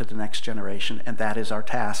hand on to the next generation. And that is our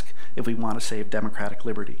task if we want to save democratic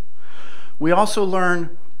liberty. We also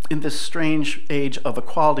learn, in this strange age of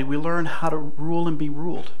equality, we learn how to rule and be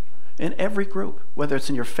ruled in every group, whether it's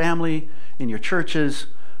in your family, in your churches.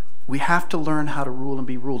 We have to learn how to rule and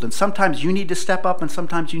be ruled. And sometimes you need to step up and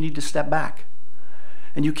sometimes you need to step back.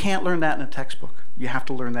 And you can't learn that in a textbook. You have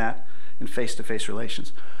to learn that in face-to-face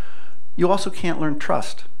relations. You also can't learn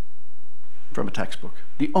trust from a textbook.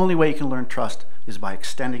 The only way you can learn trust is by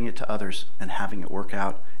extending it to others and having it work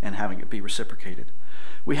out and having it be reciprocated.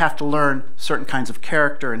 We have to learn certain kinds of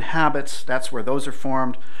character and habits. That's where those are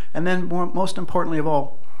formed. And then most importantly of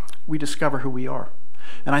all, we discover who we are.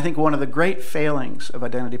 And I think one of the great failings of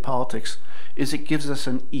identity politics is it gives us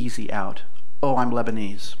an easy out. Oh, I'm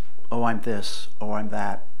Lebanese. Oh, I'm this. Oh, I'm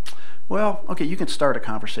that. Well, okay, you can start a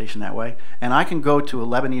conversation that way, and I can go to a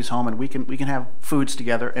Lebanese home and we can have foods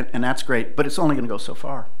together, and that's great, but it's only going to go so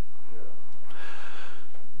far. Yeah.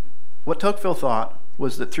 What Tocqueville thought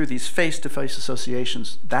was that through these face-to-face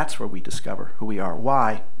associations, that's where we discover who we are.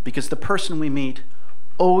 Why? Because the person we meet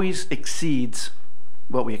always exceeds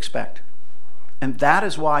what we expect. And that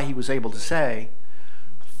is why he was able to say,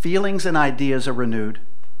 feelings and ideas are renewed,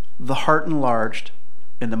 the heart enlarged,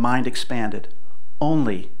 and the mind expanded,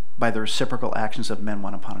 only by the reciprocal actions of men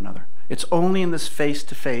one upon another. It's only in this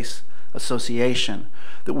face-to-face association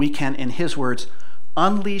that we can, in his words,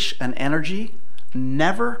 unleash an energy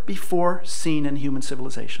never before seen in human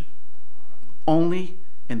civilization. Only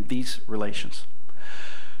in these relations.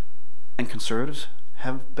 And conservatives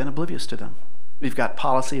have been oblivious to them. We've got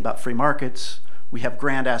policy about free markets. We have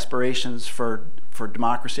grand aspirations for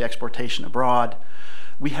democracy exportation abroad.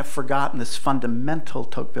 We have forgotten this fundamental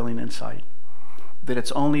Tocquevillian insight that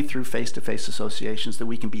it's only through face-to-face associations that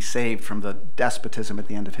we can be saved from the despotism at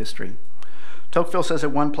the end of history. Tocqueville says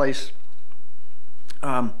at one place,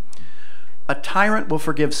 a tyrant will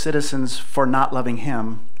forgive citizens for not loving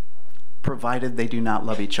him, provided they do not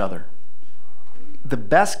love each other. The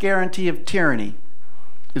best guarantee of tyranny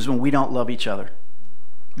is when we don't love each other.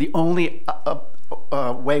 The only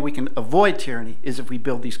way we can avoid tyranny is if we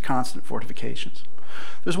build these constant fortifications.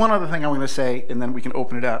 There's one other thing I'm going to say, and then we can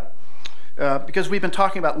open it up. Because we've been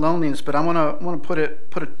talking about loneliness, but I want to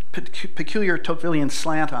put a peculiar Tocquevillian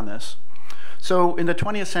slant on this. So in the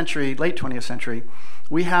 20th century, late 20th century,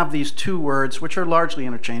 we have these two words which are largely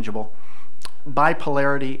interchangeable: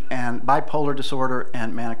 bipolarity and bipolar disorder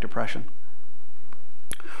and manic depression.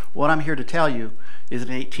 What I'm here to tell you is in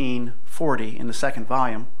 1840, in the second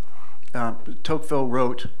volume, Tocqueville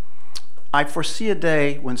wrote, "I foresee a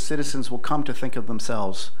day when citizens will come to think of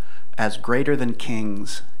themselves as greater than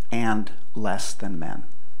kings and less than men."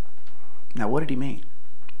 Now, what did he mean?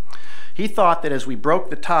 He thought that as we broke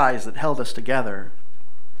the ties that held us together,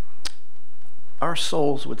 our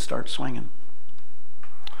souls would start swinging.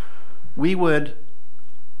 We would,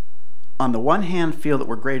 on the one hand, feel that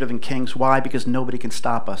we're greater than kings. Why? Because nobody can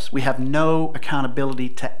stop us. We have no accountability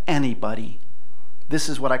to anybody. This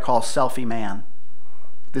is what I call selfie man.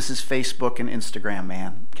 This is Facebook and Instagram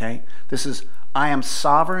man, okay? This is, I am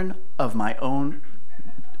sovereign of my own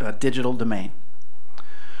digital domain.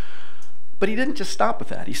 But he didn't just stop with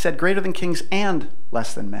that. He said greater than kings and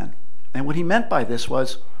less than men. And what he meant by this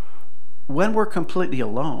was, when we're completely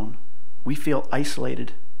alone, we feel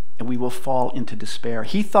isolated and we will fall into despair.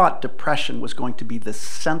 He thought depression was going to be the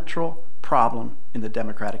central problem in the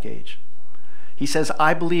democratic age. He says,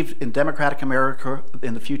 I believe in democratic America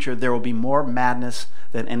in the future there will be more madness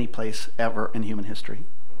than any place ever in human history.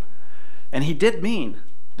 And he did mean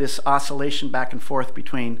this oscillation back and forth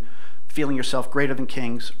between feeling yourself greater than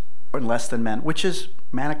kings or less than men, which is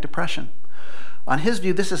manic depression. On his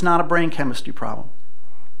view, this is not a brain chemistry problem.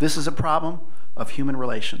 This is a problem of human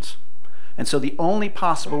relations. And so the only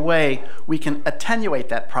possible way we can attenuate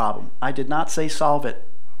that problem, I did not say solve it,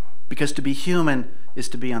 because to be human is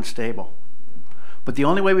to be unstable. But the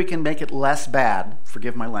only way we can make it less bad,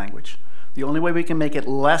 forgive my language, the only way we can make it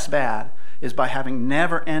less bad is by having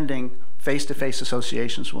never-ending face-to-face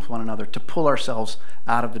associations with one another to pull ourselves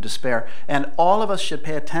out of the despair. And all of us should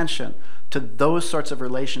pay attention to those sorts of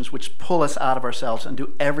relations which pull us out of ourselves and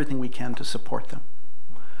do everything we can to support them.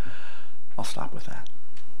 I'll stop with that.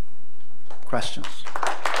 Questions?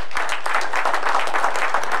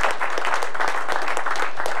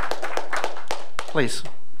 Please.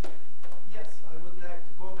 Yes, I would like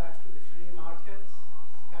to go back to the free markets,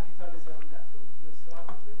 capitalism that you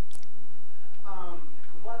started with.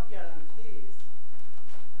 What guarantees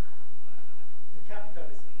the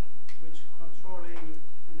capitalism, which controlling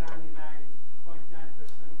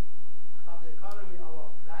 99.9% of the economy of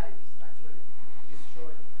our lives, actually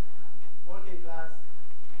destroyed working class?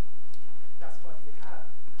 That's what we have.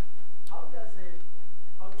 How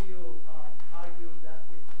do you argue that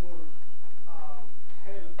it will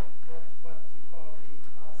help what you call the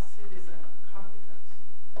citizen competence?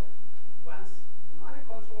 Once money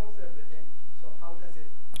controls everything, so how does it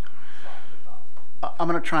solve the problem? I'm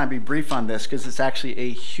going to try and be brief on this because it's actually a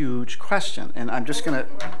huge question. And I'm just going to,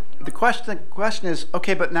 the question is,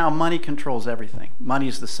 okay, but now money controls everything. Money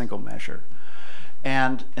is the single measure.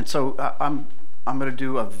 And so I'm going to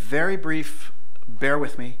do a very brief, bear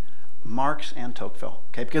with me, Marx and Tocqueville,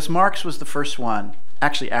 okay? Because Marx was the first one,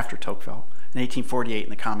 actually after Tocqueville, in 1848 in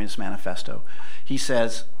the Communist Manifesto. He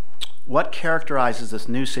says, what characterizes this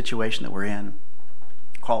new situation that we're in,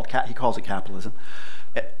 he calls it capitalism.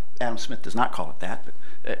 Adam Smith does not call it that,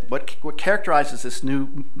 but what characterizes this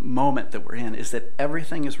new moment that we're in is that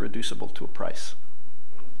everything is reducible to a price.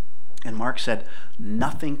 And Marx said,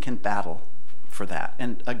 nothing can battle for that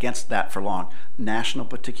and against that for long. National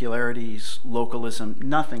particularities, localism,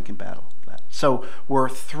 nothing can battle that. So we're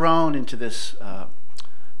thrown into this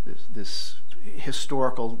this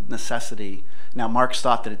historical necessity. Now Marx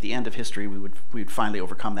thought that at the end of history we would finally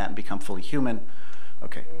overcome that and become fully human.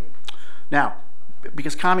 Okay. Now,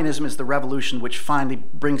 because communism is the revolution which finally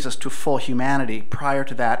brings us to full humanity, prior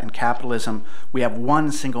to that in capitalism we have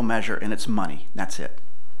one single measure and it's money. That's it.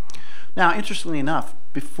 Now, interestingly enough,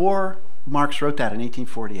 before Marx wrote that in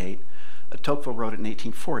 1848, Tocqueville wrote it in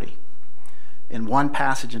 1840. In one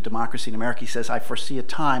passage in Democracy in America, he says, I foresee a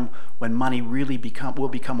time when money really will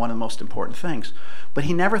become one of the most important things. But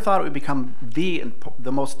he never thought it would become the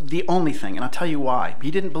only thing, and I'll tell you why. He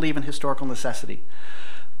didn't believe in historical necessity.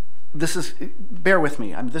 This is, bear with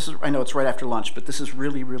me, I know it's right after lunch, but this is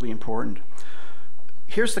really, really important.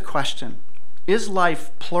 Here's the question. Is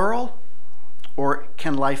life plural, or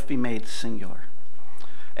can life be made singular?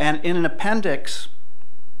 And in an appendix,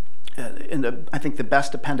 I think the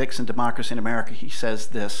best appendix in Democracy in America, he says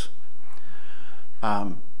this.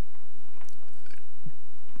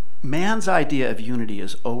 Man's idea of unity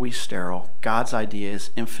is always sterile. God's idea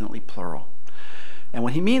is infinitely plural. And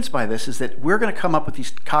what he means by this is that we're going to come up with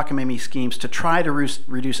these cockamamie schemes to try to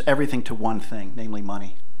reduce everything to one thing, namely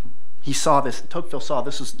money. He saw this, Tocqueville saw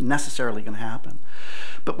this was necessarily going to happen.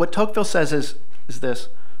 But what Tocqueville says is this: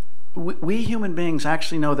 we human beings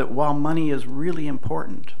actually know that while money is really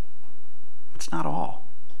important, it's not all.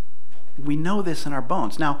 We know this in our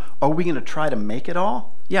bones. Now, are we going to try to make it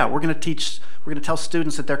all? Yeah, we're going to tell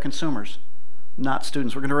students that they're consumers, not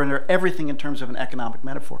students. We're going to render everything in terms of an economic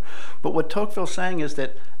metaphor. But what Tocqueville's saying is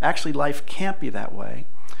that actually life can't be that way,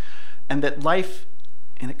 and that life,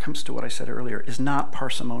 and it comes to what I said earlier, is not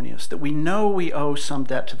parsimonious, that we know we owe some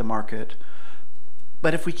debt to the market,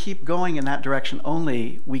 but if we keep going in that direction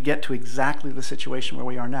only, we get to exactly the situation where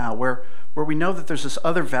we are now, where we know that there's this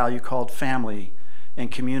other value called family and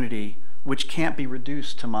community, which can't be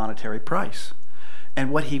reduced to monetary price. And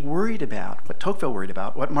what he worried about, what Tocqueville worried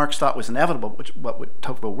about, what Marx thought was inevitable, what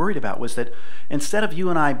Tocqueville worried about was that instead of you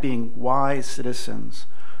and I being wise citizens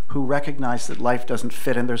who recognize that life doesn't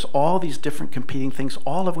fit and there's all these different competing things,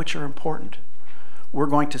 all of which are important, we're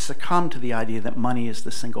going to succumb to the idea that money is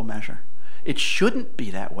the single measure. It shouldn't be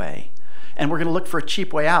that way. And we're going to look for a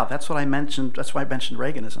cheap way out. That's what I mentioned. That's why I mentioned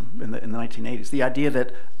Reaganism in the 1980s. The idea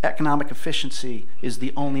that economic efficiency is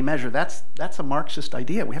the only measure. That's a Marxist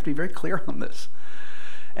idea. We have to be very clear on this.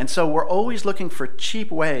 And so we're always looking for cheap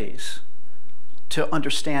ways to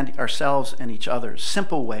understand ourselves and each other,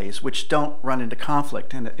 simple ways which don't run into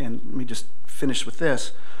conflict. And let me just finish with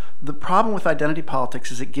this. The problem with identity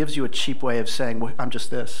politics is it gives you a cheap way of saying, well, I'm just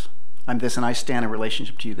this. I'm this, and I stand in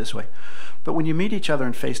relationship to you this way. But when you meet each other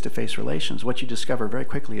in face-to-face relations, what you discover very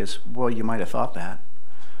quickly is, well, you might have thought that.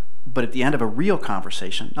 But at the end of a real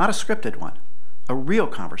conversation, not a scripted one, a real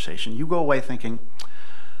conversation, you go away thinking,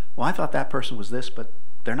 well, I thought that person was this, but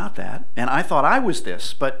they're not that. And I thought I was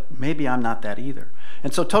this, but maybe I'm not that either.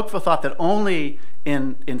 And so Tocqueville thought that only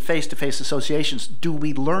in face-to-face associations do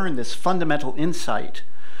we learn this fundamental insight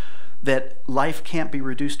that life can't be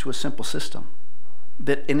reduced to a simple system.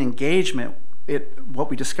 That in engagement, what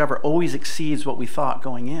we discover always exceeds what we thought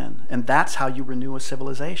going in. And that's how you renew a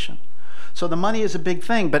civilization. So the money is a big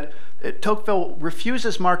thing, but Tocqueville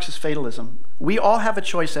refuses Marxist fatalism. We all have a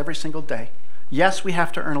choice every single day. Yes, we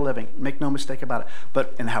have to earn a living, make no mistake about it.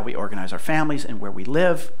 But in how we organize our families and where we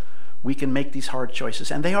live, we can make these hard choices.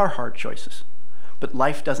 And they are hard choices. But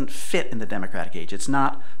life doesn't fit in the democratic age. It's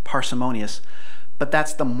not parsimonious. But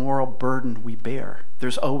that's the moral burden we bear.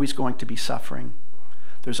 There's always going to be suffering.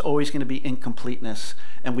 There's always going to be incompleteness,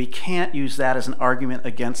 and we can't use that as an argument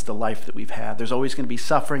against the life that we've had. There's always going to be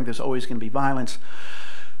suffering. There's always going to be violence.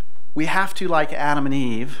 We have to, like Adam and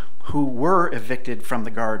Eve, who were evicted from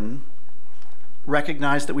the garden,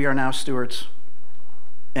 recognize that we are now stewards,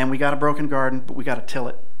 and we got a broken garden, but we got to till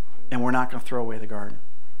it, and we're not going to throw away the garden.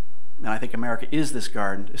 And I think America is this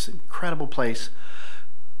garden, this incredible place,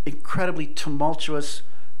 incredibly tumultuous,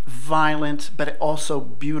 violent, but also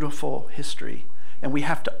beautiful history. And we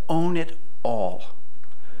have to own it all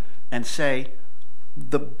and say,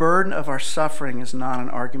 the burden of our suffering is not an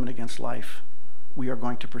argument against life. We are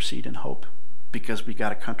going to proceed in hope because we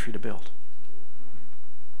got a country to build.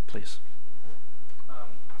 Please.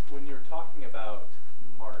 When you're talking about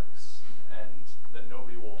Marx and that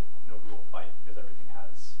nobody will fight because everything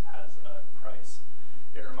has a price,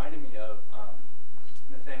 it reminded me of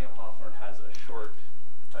Nathaniel Hawthorne has a short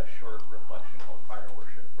reflection called Fire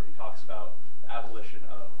Worship, where he talks about abolition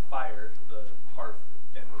of fire, the hearth,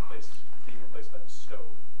 and being replaced by the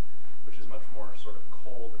stove, which is much more sort of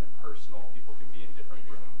cold and impersonal. People can be in different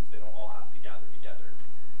rooms. They don't all have to gather together.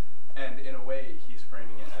 And in a way, he's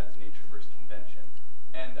framing it as nature versus convention.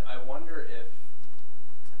 And I wonder if,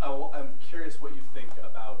 I'm curious what you think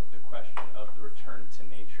about the question of the return to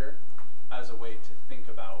nature as a way to think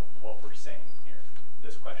about what we're saying here.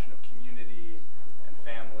 This question of community and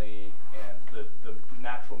family and the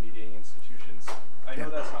natural mediating institutions. I know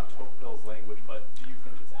that's not Tocqueville's language, but do you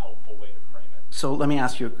think it's a helpful way to frame it? So let me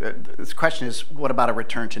ask you, this question is, what about a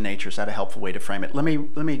return to nature? Is that a helpful way to frame it? Let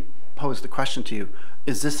me pose the question to you.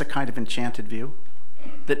 Is this a kind of enchanted view?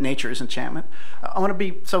 that nature is enchantment. I want to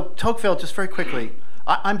be, so Tocqueville, just very quickly,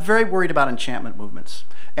 I'm very worried about enchantment movements.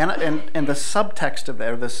 And the subtext of that,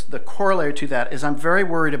 or the corollary to that, is I'm very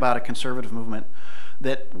worried about a conservative movement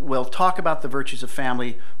that will talk about the virtues of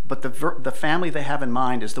family, but the family they have in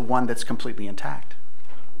mind is the one that's completely intact,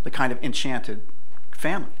 the kind of enchanted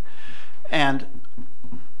family. And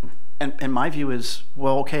my view is,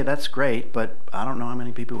 well, okay, that's great, but I don't know how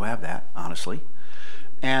many people who have that, honestly.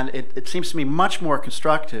 And it seems to me much more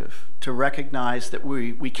constructive to recognize that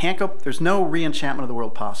we can't go, there's no re-enchantment of the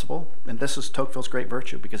world possible. And this is Tocqueville's great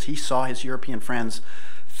virtue, because he saw his European friends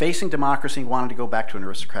facing democracy, wanting to go back to an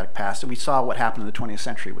aristocratic past. And we saw what happened in the 20th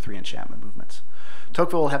century with re-enchantment movements.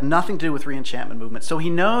 Tocqueville will have nothing to do with re-enchantment movements. So he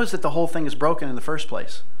knows that the whole thing is broken in the first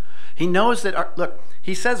place. He knows that, look,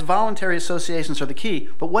 he says voluntary associations are the key,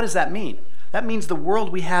 but what does that mean? That means the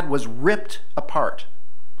world we had was ripped apart.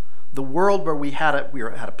 The world where we had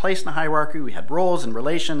a place in the hierarchy, we had roles and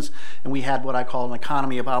relations, and we had what I call an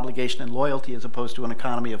economy of obligation and loyalty as opposed to an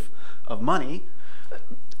economy of money,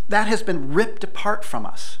 that has been ripped apart from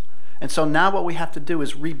us. And so now what we have to do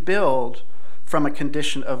is rebuild from a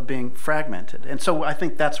condition of being fragmented. And so I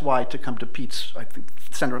think that's why, to come to Pete's, I think,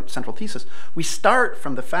 central thesis, we start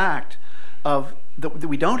from the fact of that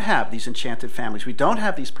we don't have these enchanted families, we don't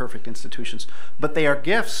have these perfect institutions, but they are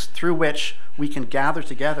gifts through which we can gather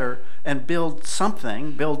together and build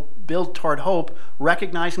something, build toward hope,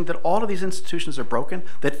 recognizing that all of these institutions are broken,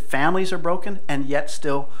 that families are broken, and yet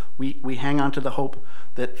still we hang on to the hope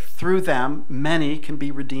that through them many can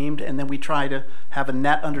be redeemed, and then we try to have a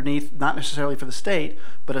net underneath, not necessarily for the state,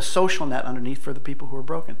 but a social net underneath for the people who are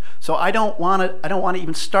broken. So I don't want to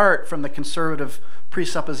even start from the conservative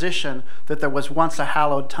presupposition that there was once a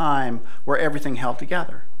hallowed time where everything held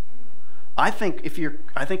together. I think if you're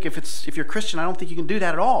Christian, I don't think you can do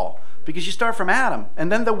that at all, because you start from Adam,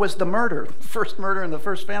 and then there was the murder, the first murder in the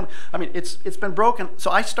first family. I mean, it's been broken. So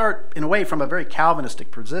I start in a way from a very Calvinistic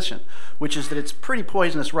position, which is that it's pretty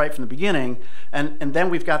poisonous right from the beginning, and then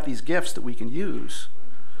we've got these gifts that we can use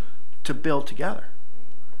to build together.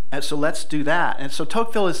 And so let's do that. And so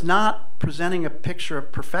Tocqueville is not presenting a picture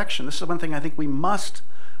of perfection. This is one thing I think we must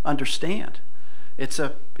understand. It's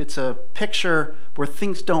a picture where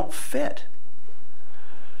things don't fit.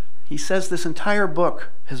 He says this entire book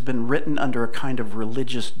has been written under a kind of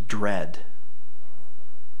religious dread.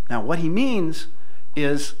 Now, what he means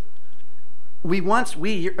is we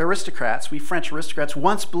aristocrats, we French aristocrats,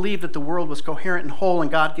 once believed that the world was coherent and whole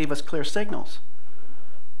and God gave us clear signals.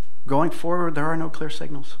 Going forward, there are no clear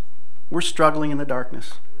signals. We're struggling in the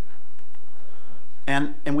darkness.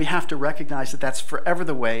 And we have to recognize that that's forever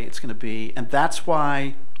the way it's going to be. And that's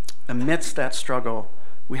why, amidst that struggle,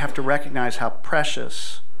 we have to recognize how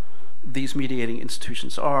precious these mediating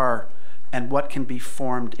institutions are and what can be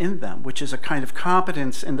formed in them, which is a kind of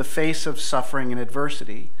competence in the face of suffering and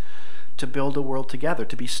adversity to build a world together,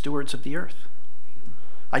 to be stewards of the earth.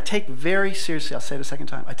 I take very seriously, I'll say it a second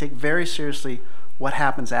time, I take very seriously what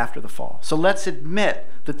happens after the fall. So let's admit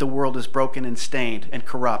that the world is broken and stained and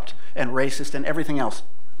corrupt and racist and everything else.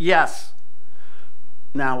 Yes.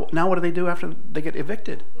 Now what do they do after they get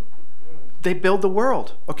evicted? They build the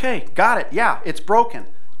world. Okay, got it. Yeah, it's broken.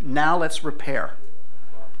 Now let's repair.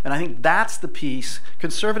 And I think that's the piece.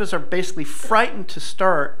 Conservatives are basically frightened to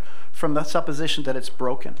start from the supposition that it's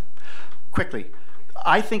broken. Quickly,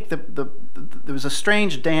 I think there was a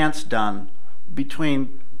strange dance done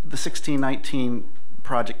between the 1619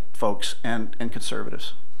 Project folks and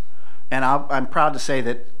conservatives. And I'm proud to say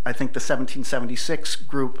that I think the 1776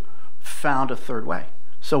 group found a third way.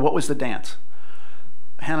 So what was the dance?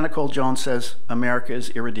 Hannah Nicole Jones says, America is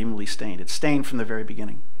irredeemably stained. It's stained from the very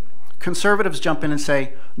beginning. Conservatives jump in and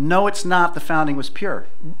say, no, it's not, the founding was pure.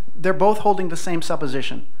 They're both holding the same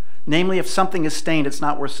supposition. Namely, if something is stained, it's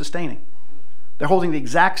not worth sustaining. They're holding the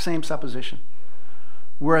exact same supposition.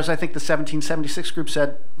 Whereas I think the 1776 group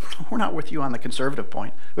said, we're not with you on the conservative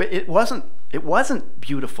point. It wasn't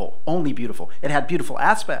beautiful, only beautiful. It had beautiful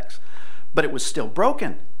aspects, but it was still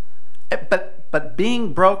broken. But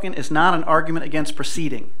being broken is not an argument against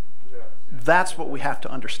proceeding. That's what we have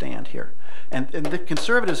to understand here. And the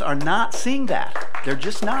conservatives are not seeing that. They're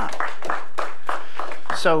just not.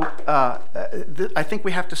 So I think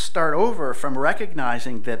we have to start over from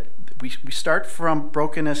recognizing that we start from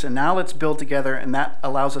brokenness, and now let's build together, and that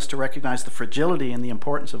allows us to recognize the fragility and the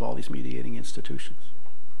importance of all these mediating institutions.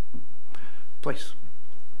 Please.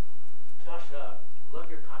 Josh, love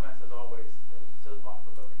your comments as always. So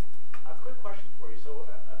thought-provoking. A quick question for you. So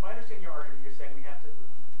if I understand your argument, you're saying we have to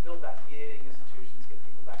build back mediating institutions, get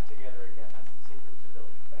people back together again. That's the secret to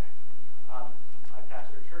building back. I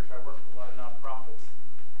pastor a church. I work with a lot of nonprofits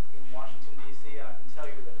in Washington, D.C., and I can tell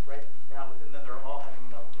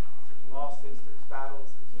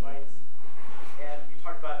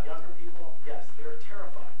younger people, yes, they're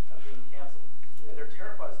terrified of being canceled. And they're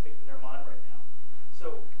terrified of speaking their mind right now.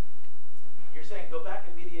 So you're saying go back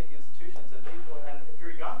and mediate the institutions, and people, and if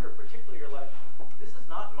you're younger particularly, you're like, this is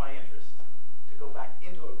not in my interest to go back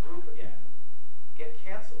into a group again, get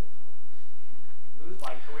canceled, lose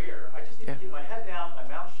my career. I just need to keep my head down, my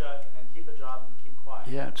mouth shut, and keep a job and keep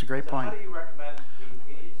quiet. Yeah, it's a great point. How do you recommend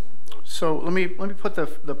we mediate? So let me put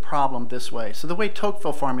the problem this way. So the way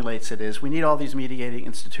Tocqueville formulates it is we need all these mediating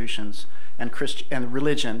institutions and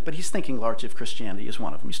religion, but he's thinking largely of Christianity as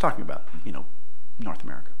one of them. He's talking about, North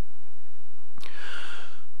America.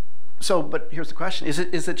 So, but here's the question. Is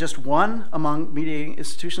it just one among mediating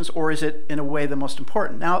institutions, or is it in a way the most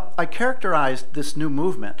important? Now, I characterized this new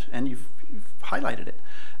movement, and you've highlighted it,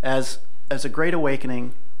 as a great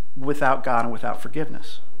awakening without God and without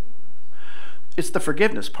forgiveness. It's the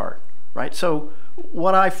forgiveness part, right? So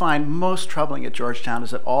what I find most troubling at Georgetown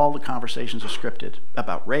is that all the conversations are scripted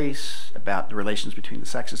about race, about the relations between the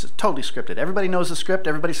sexes. It's totally scripted. Everybody knows the script,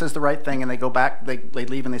 everybody says the right thing, and they go back, they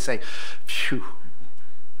leave and they say, phew,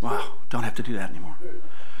 wow, don't have to do that anymore,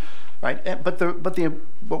 right? But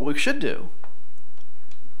what we should do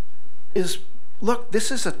is, look,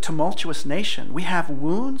 this is a tumultuous nation. We have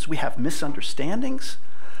wounds, we have misunderstandings,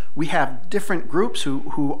 we have different groups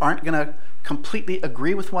who aren't going to completely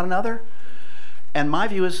agree with one another. And my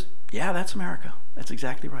view is, yeah, that's America. That's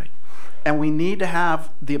exactly right. And we need to have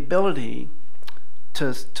the ability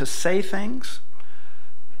to say things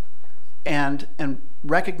and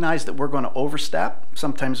recognize that we're going to overstep.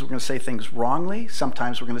 Sometimes we're going to say things wrongly.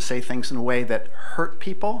 Sometimes we're going to say things in a way that hurt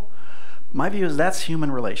people. My view is that's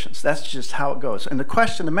human relations. That's just how it goes. And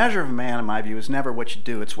the measure of a man, in my view, is never what you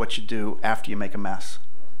do. It's what you do after you make a mess.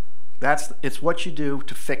 It's what you do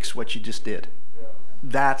to fix what you just did.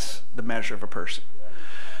 That's the measure of a person.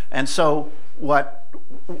 And so what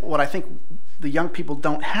I think the young people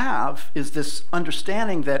don't have is this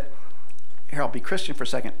understanding that, here, I'll be Christian for a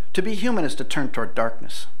second, to be human is to turn toward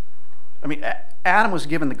darkness. I mean, Adam was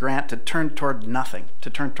given the grant to turn toward nothing, to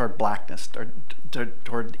turn toward blackness,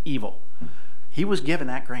 toward evil. He was given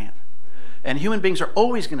that grant. And human beings are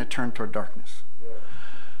always going to turn toward darkness.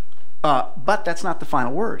 But that's not the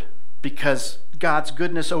final word, because God's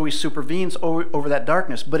goodness always supervenes over that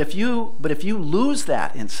darkness. But if you lose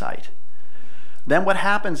that insight, then what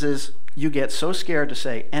happens is you get so scared to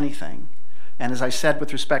say anything. And as I said,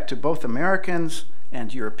 with respect to both Americans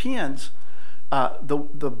and Europeans,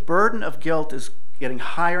 the burden of guilt is getting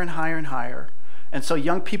higher and higher and higher. And so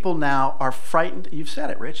young people now are frightened. You've said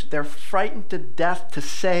it, Rich. They're frightened to death to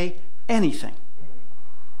say anything.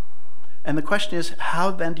 And the question is,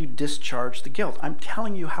 how then do you discharge the guilt? I'm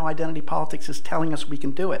telling you how identity politics is telling us we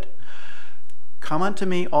can do it. Come unto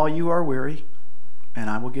me, all you are weary, and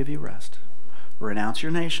I will give you rest. Renounce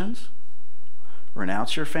your nations.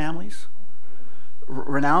 Renounce your families.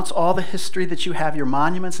 Renounce all the history that you have, your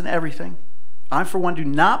monuments and everything. I, for one, do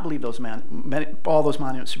not believe all those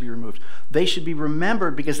monuments should be removed. They should be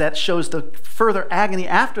remembered because that shows the further agony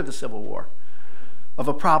after the Civil War of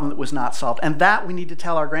a problem that was not solved. And that we need to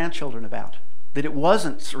tell our grandchildren about, that it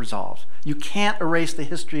wasn't resolved. You can't erase the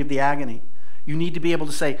history of the agony. You need to be able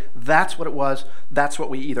to say, that's what it was, that's what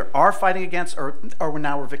we either are fighting against or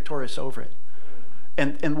now we're victorious over it.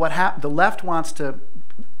 And what happened, the left wants to,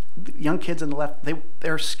 young kids in the left,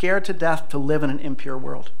 they're scared to death to live in an impure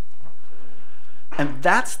world. And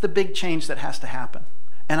that's the big change that has to happen.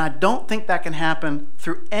 And I don't think that can happen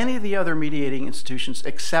through any of the other mediating institutions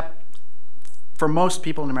except for most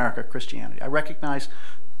people in America, Christianity. I recognize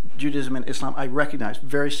Judaism and Islam. I recognize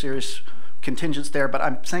very serious contingents there, but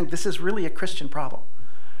I'm saying this is really a Christian problem.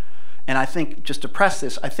 And I think, just to press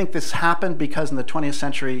this, I think this happened because in the 20th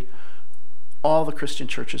century, all the Christian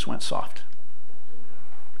churches went soft.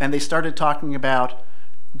 And they started talking about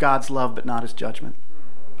God's love but not his judgment.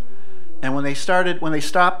 And when they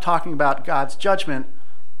stopped talking about God's judgment,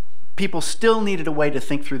 people still needed a way to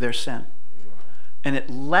think through their sin. And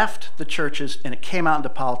it left the churches and it came out into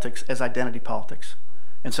politics as identity politics.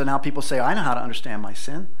 And so now people say, I know how to understand my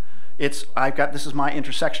sin. This is my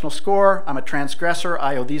intersectional score. I'm a transgressor.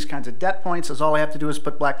 I owe these kinds of debt points. All I have to do is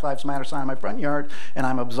put Black Lives Matter sign in my front yard and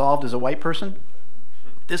I'm absolved as a white person.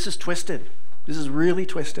 This is twisted. This is really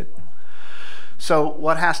twisted. So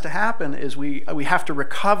what has to happen is we have to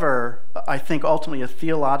recover, I think, ultimately a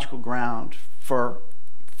theological ground for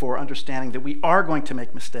understanding that we are going to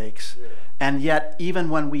make mistakes. And yet, even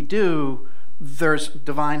when we do, there's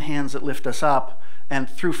divine hands that lift us up. And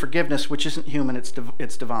through forgiveness, which isn't human,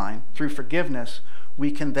 it's divine, through forgiveness, we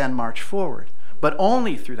can then march forward. But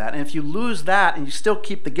only through that. And if you lose that and you still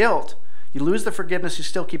keep the guilt, you lose the forgiveness, you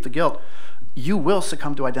still keep the guilt, you will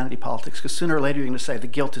succumb to identity politics, because sooner or later you're going to say the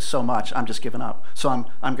guilt is so much, I'm just giving up. So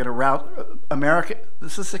I'm going to route America.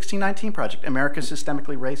 This is the 1619 Project. America is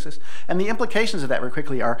systemically racist. And the implications of that very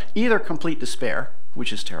quickly are either complete despair,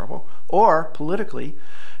 which is terrible, or politically,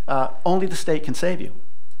 only the state can save you.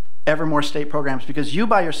 Ever more state programs, because you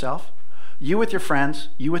by yourself, you with your friends,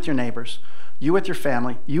 you with your neighbors, you with your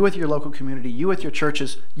family, you with your local community, you with your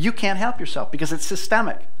churches, you can't help yourself because it's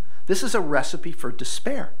systemic. This is a recipe for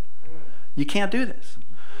despair. You can't do this.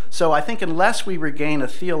 So I think unless we regain a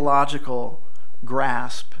theological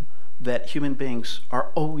grasp that human beings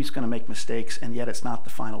are always going to make mistakes and yet it's not the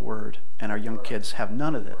final word, and our young kids have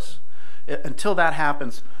none of this, until that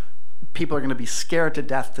happens, people are going to be scared to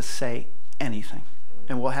death to say anything.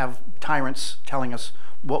 And we'll have tyrants telling us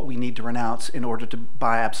what we need to renounce in order to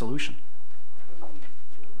buy absolution.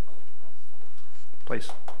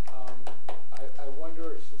 Please. I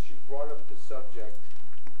wonder, since you brought up the subject,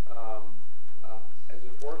 as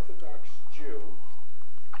an Orthodox Jew,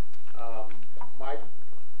 my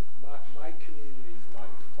communities,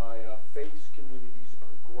 my faith communities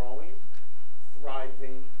are growing,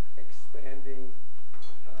 thriving, expanding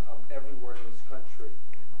everywhere in this country.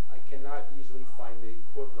 I cannot easily find the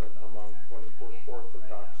equivalent among quote-unquote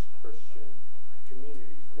Orthodox Christian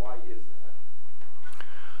communities. Why is that?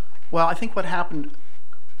 Well, I think what happened,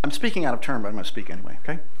 I'm speaking out of turn, but I'm going to speak anyway,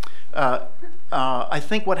 okay? I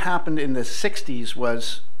think what happened in the 60s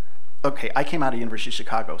was, okay, I came out of University of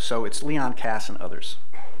Chicago, so it's Leon Cass and others.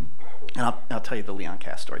 And I'll tell you the Leon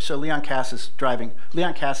Cass story. So Leon Cass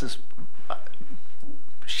is,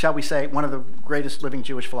 shall we say, one of the greatest living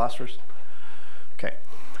Jewish philosophers? Okay.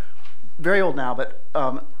 Very old now, but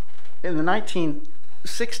in the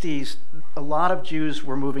 1960s, a lot of Jews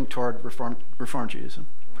were moving toward Reform Judaism.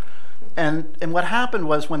 And what happened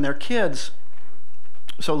was when their kids,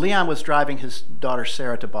 so Leon was driving his daughter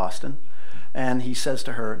Sarah to Boston, and he says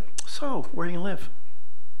to her, so where are you going to live?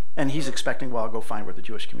 And he's expecting, well, I'll go find where the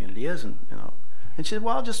Jewish community is. And she said,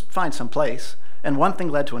 well, I'll just find some place. And one thing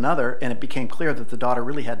led to another, and it became clear that the daughter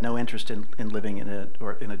really had no interest in living in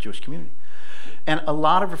a Jewish community. And a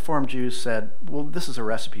lot of Reform Jews said, well, this is a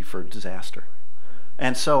recipe for disaster.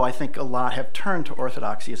 And so I think a lot have turned to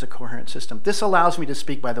Orthodoxy as a coherent system. This allows me to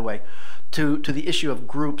speak, by the way, to the issue of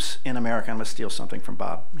groups in America. I'm going to steal something from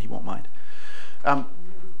Bob. He won't mind.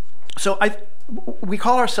 We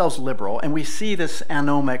call ourselves liberal, and we see this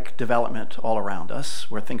anomic development all around us,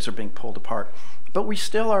 where things are being pulled apart. But we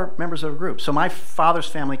still are members of a group. So my father's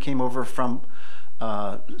family came over from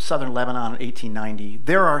southern Lebanon in 1890.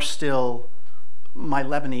 There are still my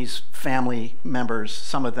Lebanese family members,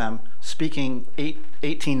 some of them speaking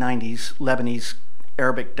 1890s Lebanese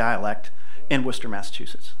Arabic dialect in Worcester,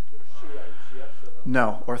 Massachusetts.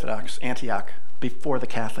 No, Orthodox, Antioch, before the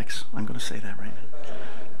Catholics. I'm going to say that right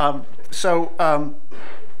now. So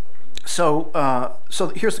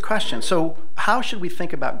here's the question. So how should we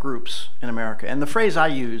think about groups in America? And the phrase I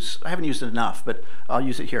use, I haven't used it enough, but I'll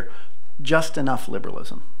use it here, just enough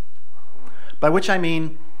liberalism. By which I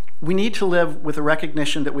mean, we need to live with a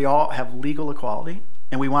recognition that we all have legal equality,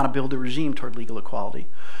 and we want to build a regime toward legal equality.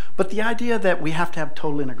 But the idea that we have to have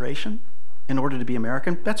total integration in order to be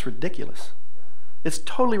American, that's ridiculous. It's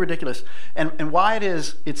totally ridiculous. And why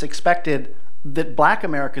it's expected that Black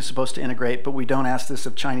America is supposed to integrate, but we don't ask this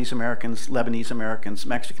of Chinese Americans, Lebanese Americans,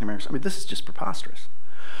 Mexican Americans. I mean, this is just preposterous.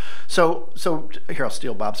 So here, I'll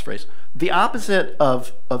steal Bob's phrase. The opposite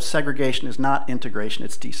of segregation is not integration,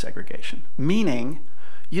 it's desegregation. Meaning,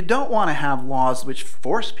 you don't want to have laws which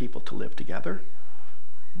force people to live together,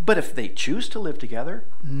 but if they choose to live together,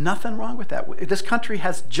 nothing wrong with that. This country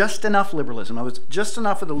has just enough liberalism. In other words, just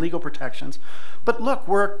enough of the legal protections. But look,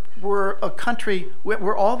 we're a country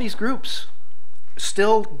where all these groups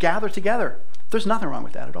still gather together. There's nothing wrong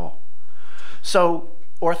with that at all. So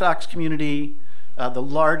Orthodox community, the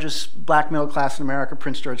largest Black middle class in America,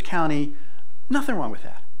 Prince George County, nothing wrong with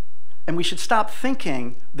that. And we should stop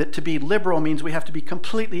thinking that to be liberal means we have to be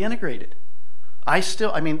completely integrated.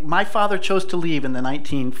 My father chose to leave in the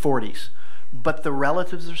 1940s, but the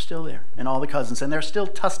relatives are still there, and all the cousins, and they're still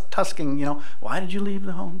tusking, why did you leave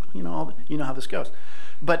the home? You know how this goes.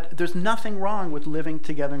 But there's nothing wrong with living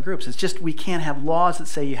together in groups. It's just we can't have laws that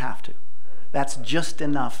say you have to. That's just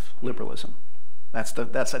enough liberalism. That's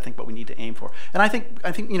I think what we need to aim for. And I think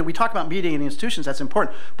we talk about mediating institutions, that's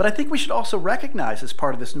important, but I think we should also recognize as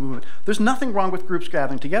part of this movement, there's nothing wrong with groups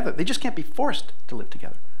gathering together. They just can't be forced to live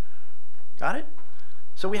together. Got it?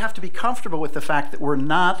 So we have to be comfortable with the fact that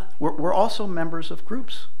we're also members of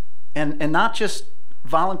groups, and not just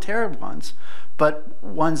voluntary ones, but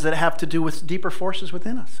ones that have to do with deeper forces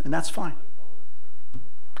within us, and that's fine.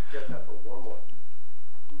 Get that for one more.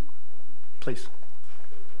 Please.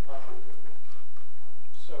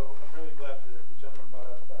 So I'm really glad that the gentleman brought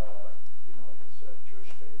up, his Jewish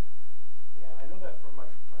faith. And I know that from my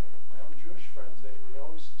own Jewish friends, they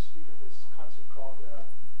always speak of this concept called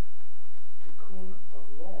tikkun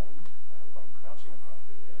avlon. I hope I'm pronouncing it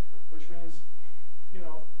properly, which means,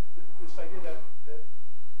 this idea that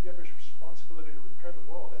you have a responsibility to repair the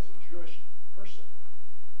world as a Jewish person.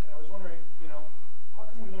 And I was wondering, how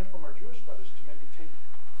can we learn from our Jewish brothers to maybe take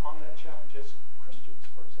on that challenge as Christians,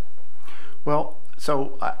 for example? Well,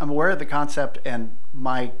 so I'm aware of the concept, and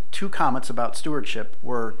my 2 comments about stewardship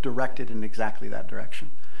were directed in exactly that direction.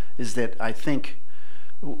 Is that I think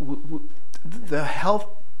the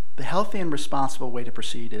healthy and responsible way to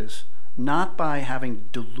proceed is not by having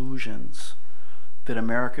delusions that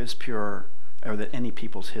America is pure or that any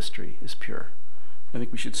people's history is pure. I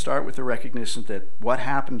think we should start with the recognition that what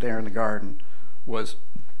happened there in the garden was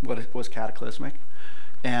cataclysmic,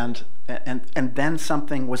 and then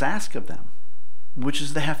something was asked of them, which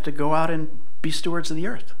is they have to go out and be stewards of the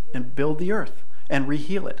earth and build the earth and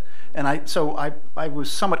reheal it. And I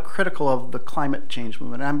was somewhat critical of the climate change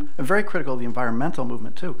movement. I'm very critical of the environmental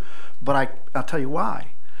movement too, but I'll tell you why.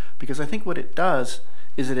 Because I think what it does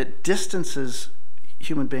is that it distances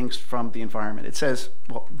human beings from the environment. It says,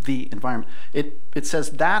 well, the environment. It says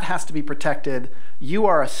that has to be protected. You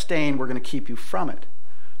are a stain. We're going to keep you from it.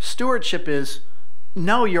 Stewardship is,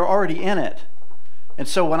 no, you're already in it. And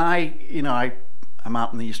so when I'm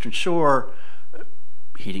out on the Eastern Shore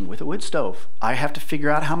heating with a wood stove, I have to figure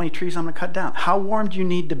out how many trees I'm going to cut down. How warm do you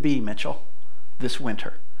need to be, Mitchell, this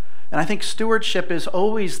winter? And I think stewardship is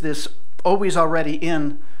always this always already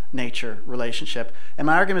in nature relationship. And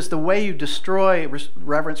my argument is the way you destroy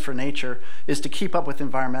reverence for nature is to keep up with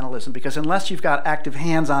environmentalism, because unless you've got active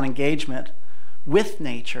hands-on engagement with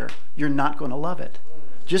nature, you're not going to love it.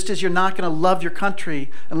 Just as you're not going to love your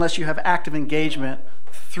country unless you have active engagement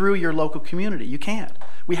through your local community. You can't.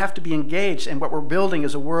 We have to be engaged, and what we're building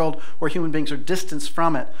is a world where human beings are distanced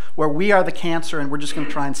from it, where we are the cancer and we're just going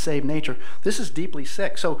to try and save nature. This is deeply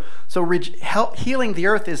sick. So healing the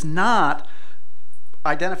earth is not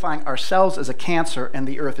identifying ourselves as a cancer and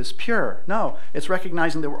the earth is pure. No, it's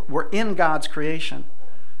recognizing that we're in God's creation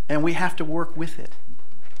and we have to work with it.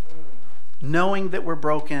 Knowing that we're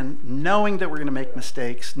broken, knowing that we're going to make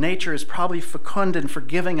mistakes. Nature is probably fecund and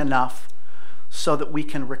forgiving enough so that we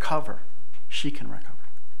can recover. She can recover.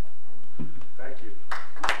 Thank you.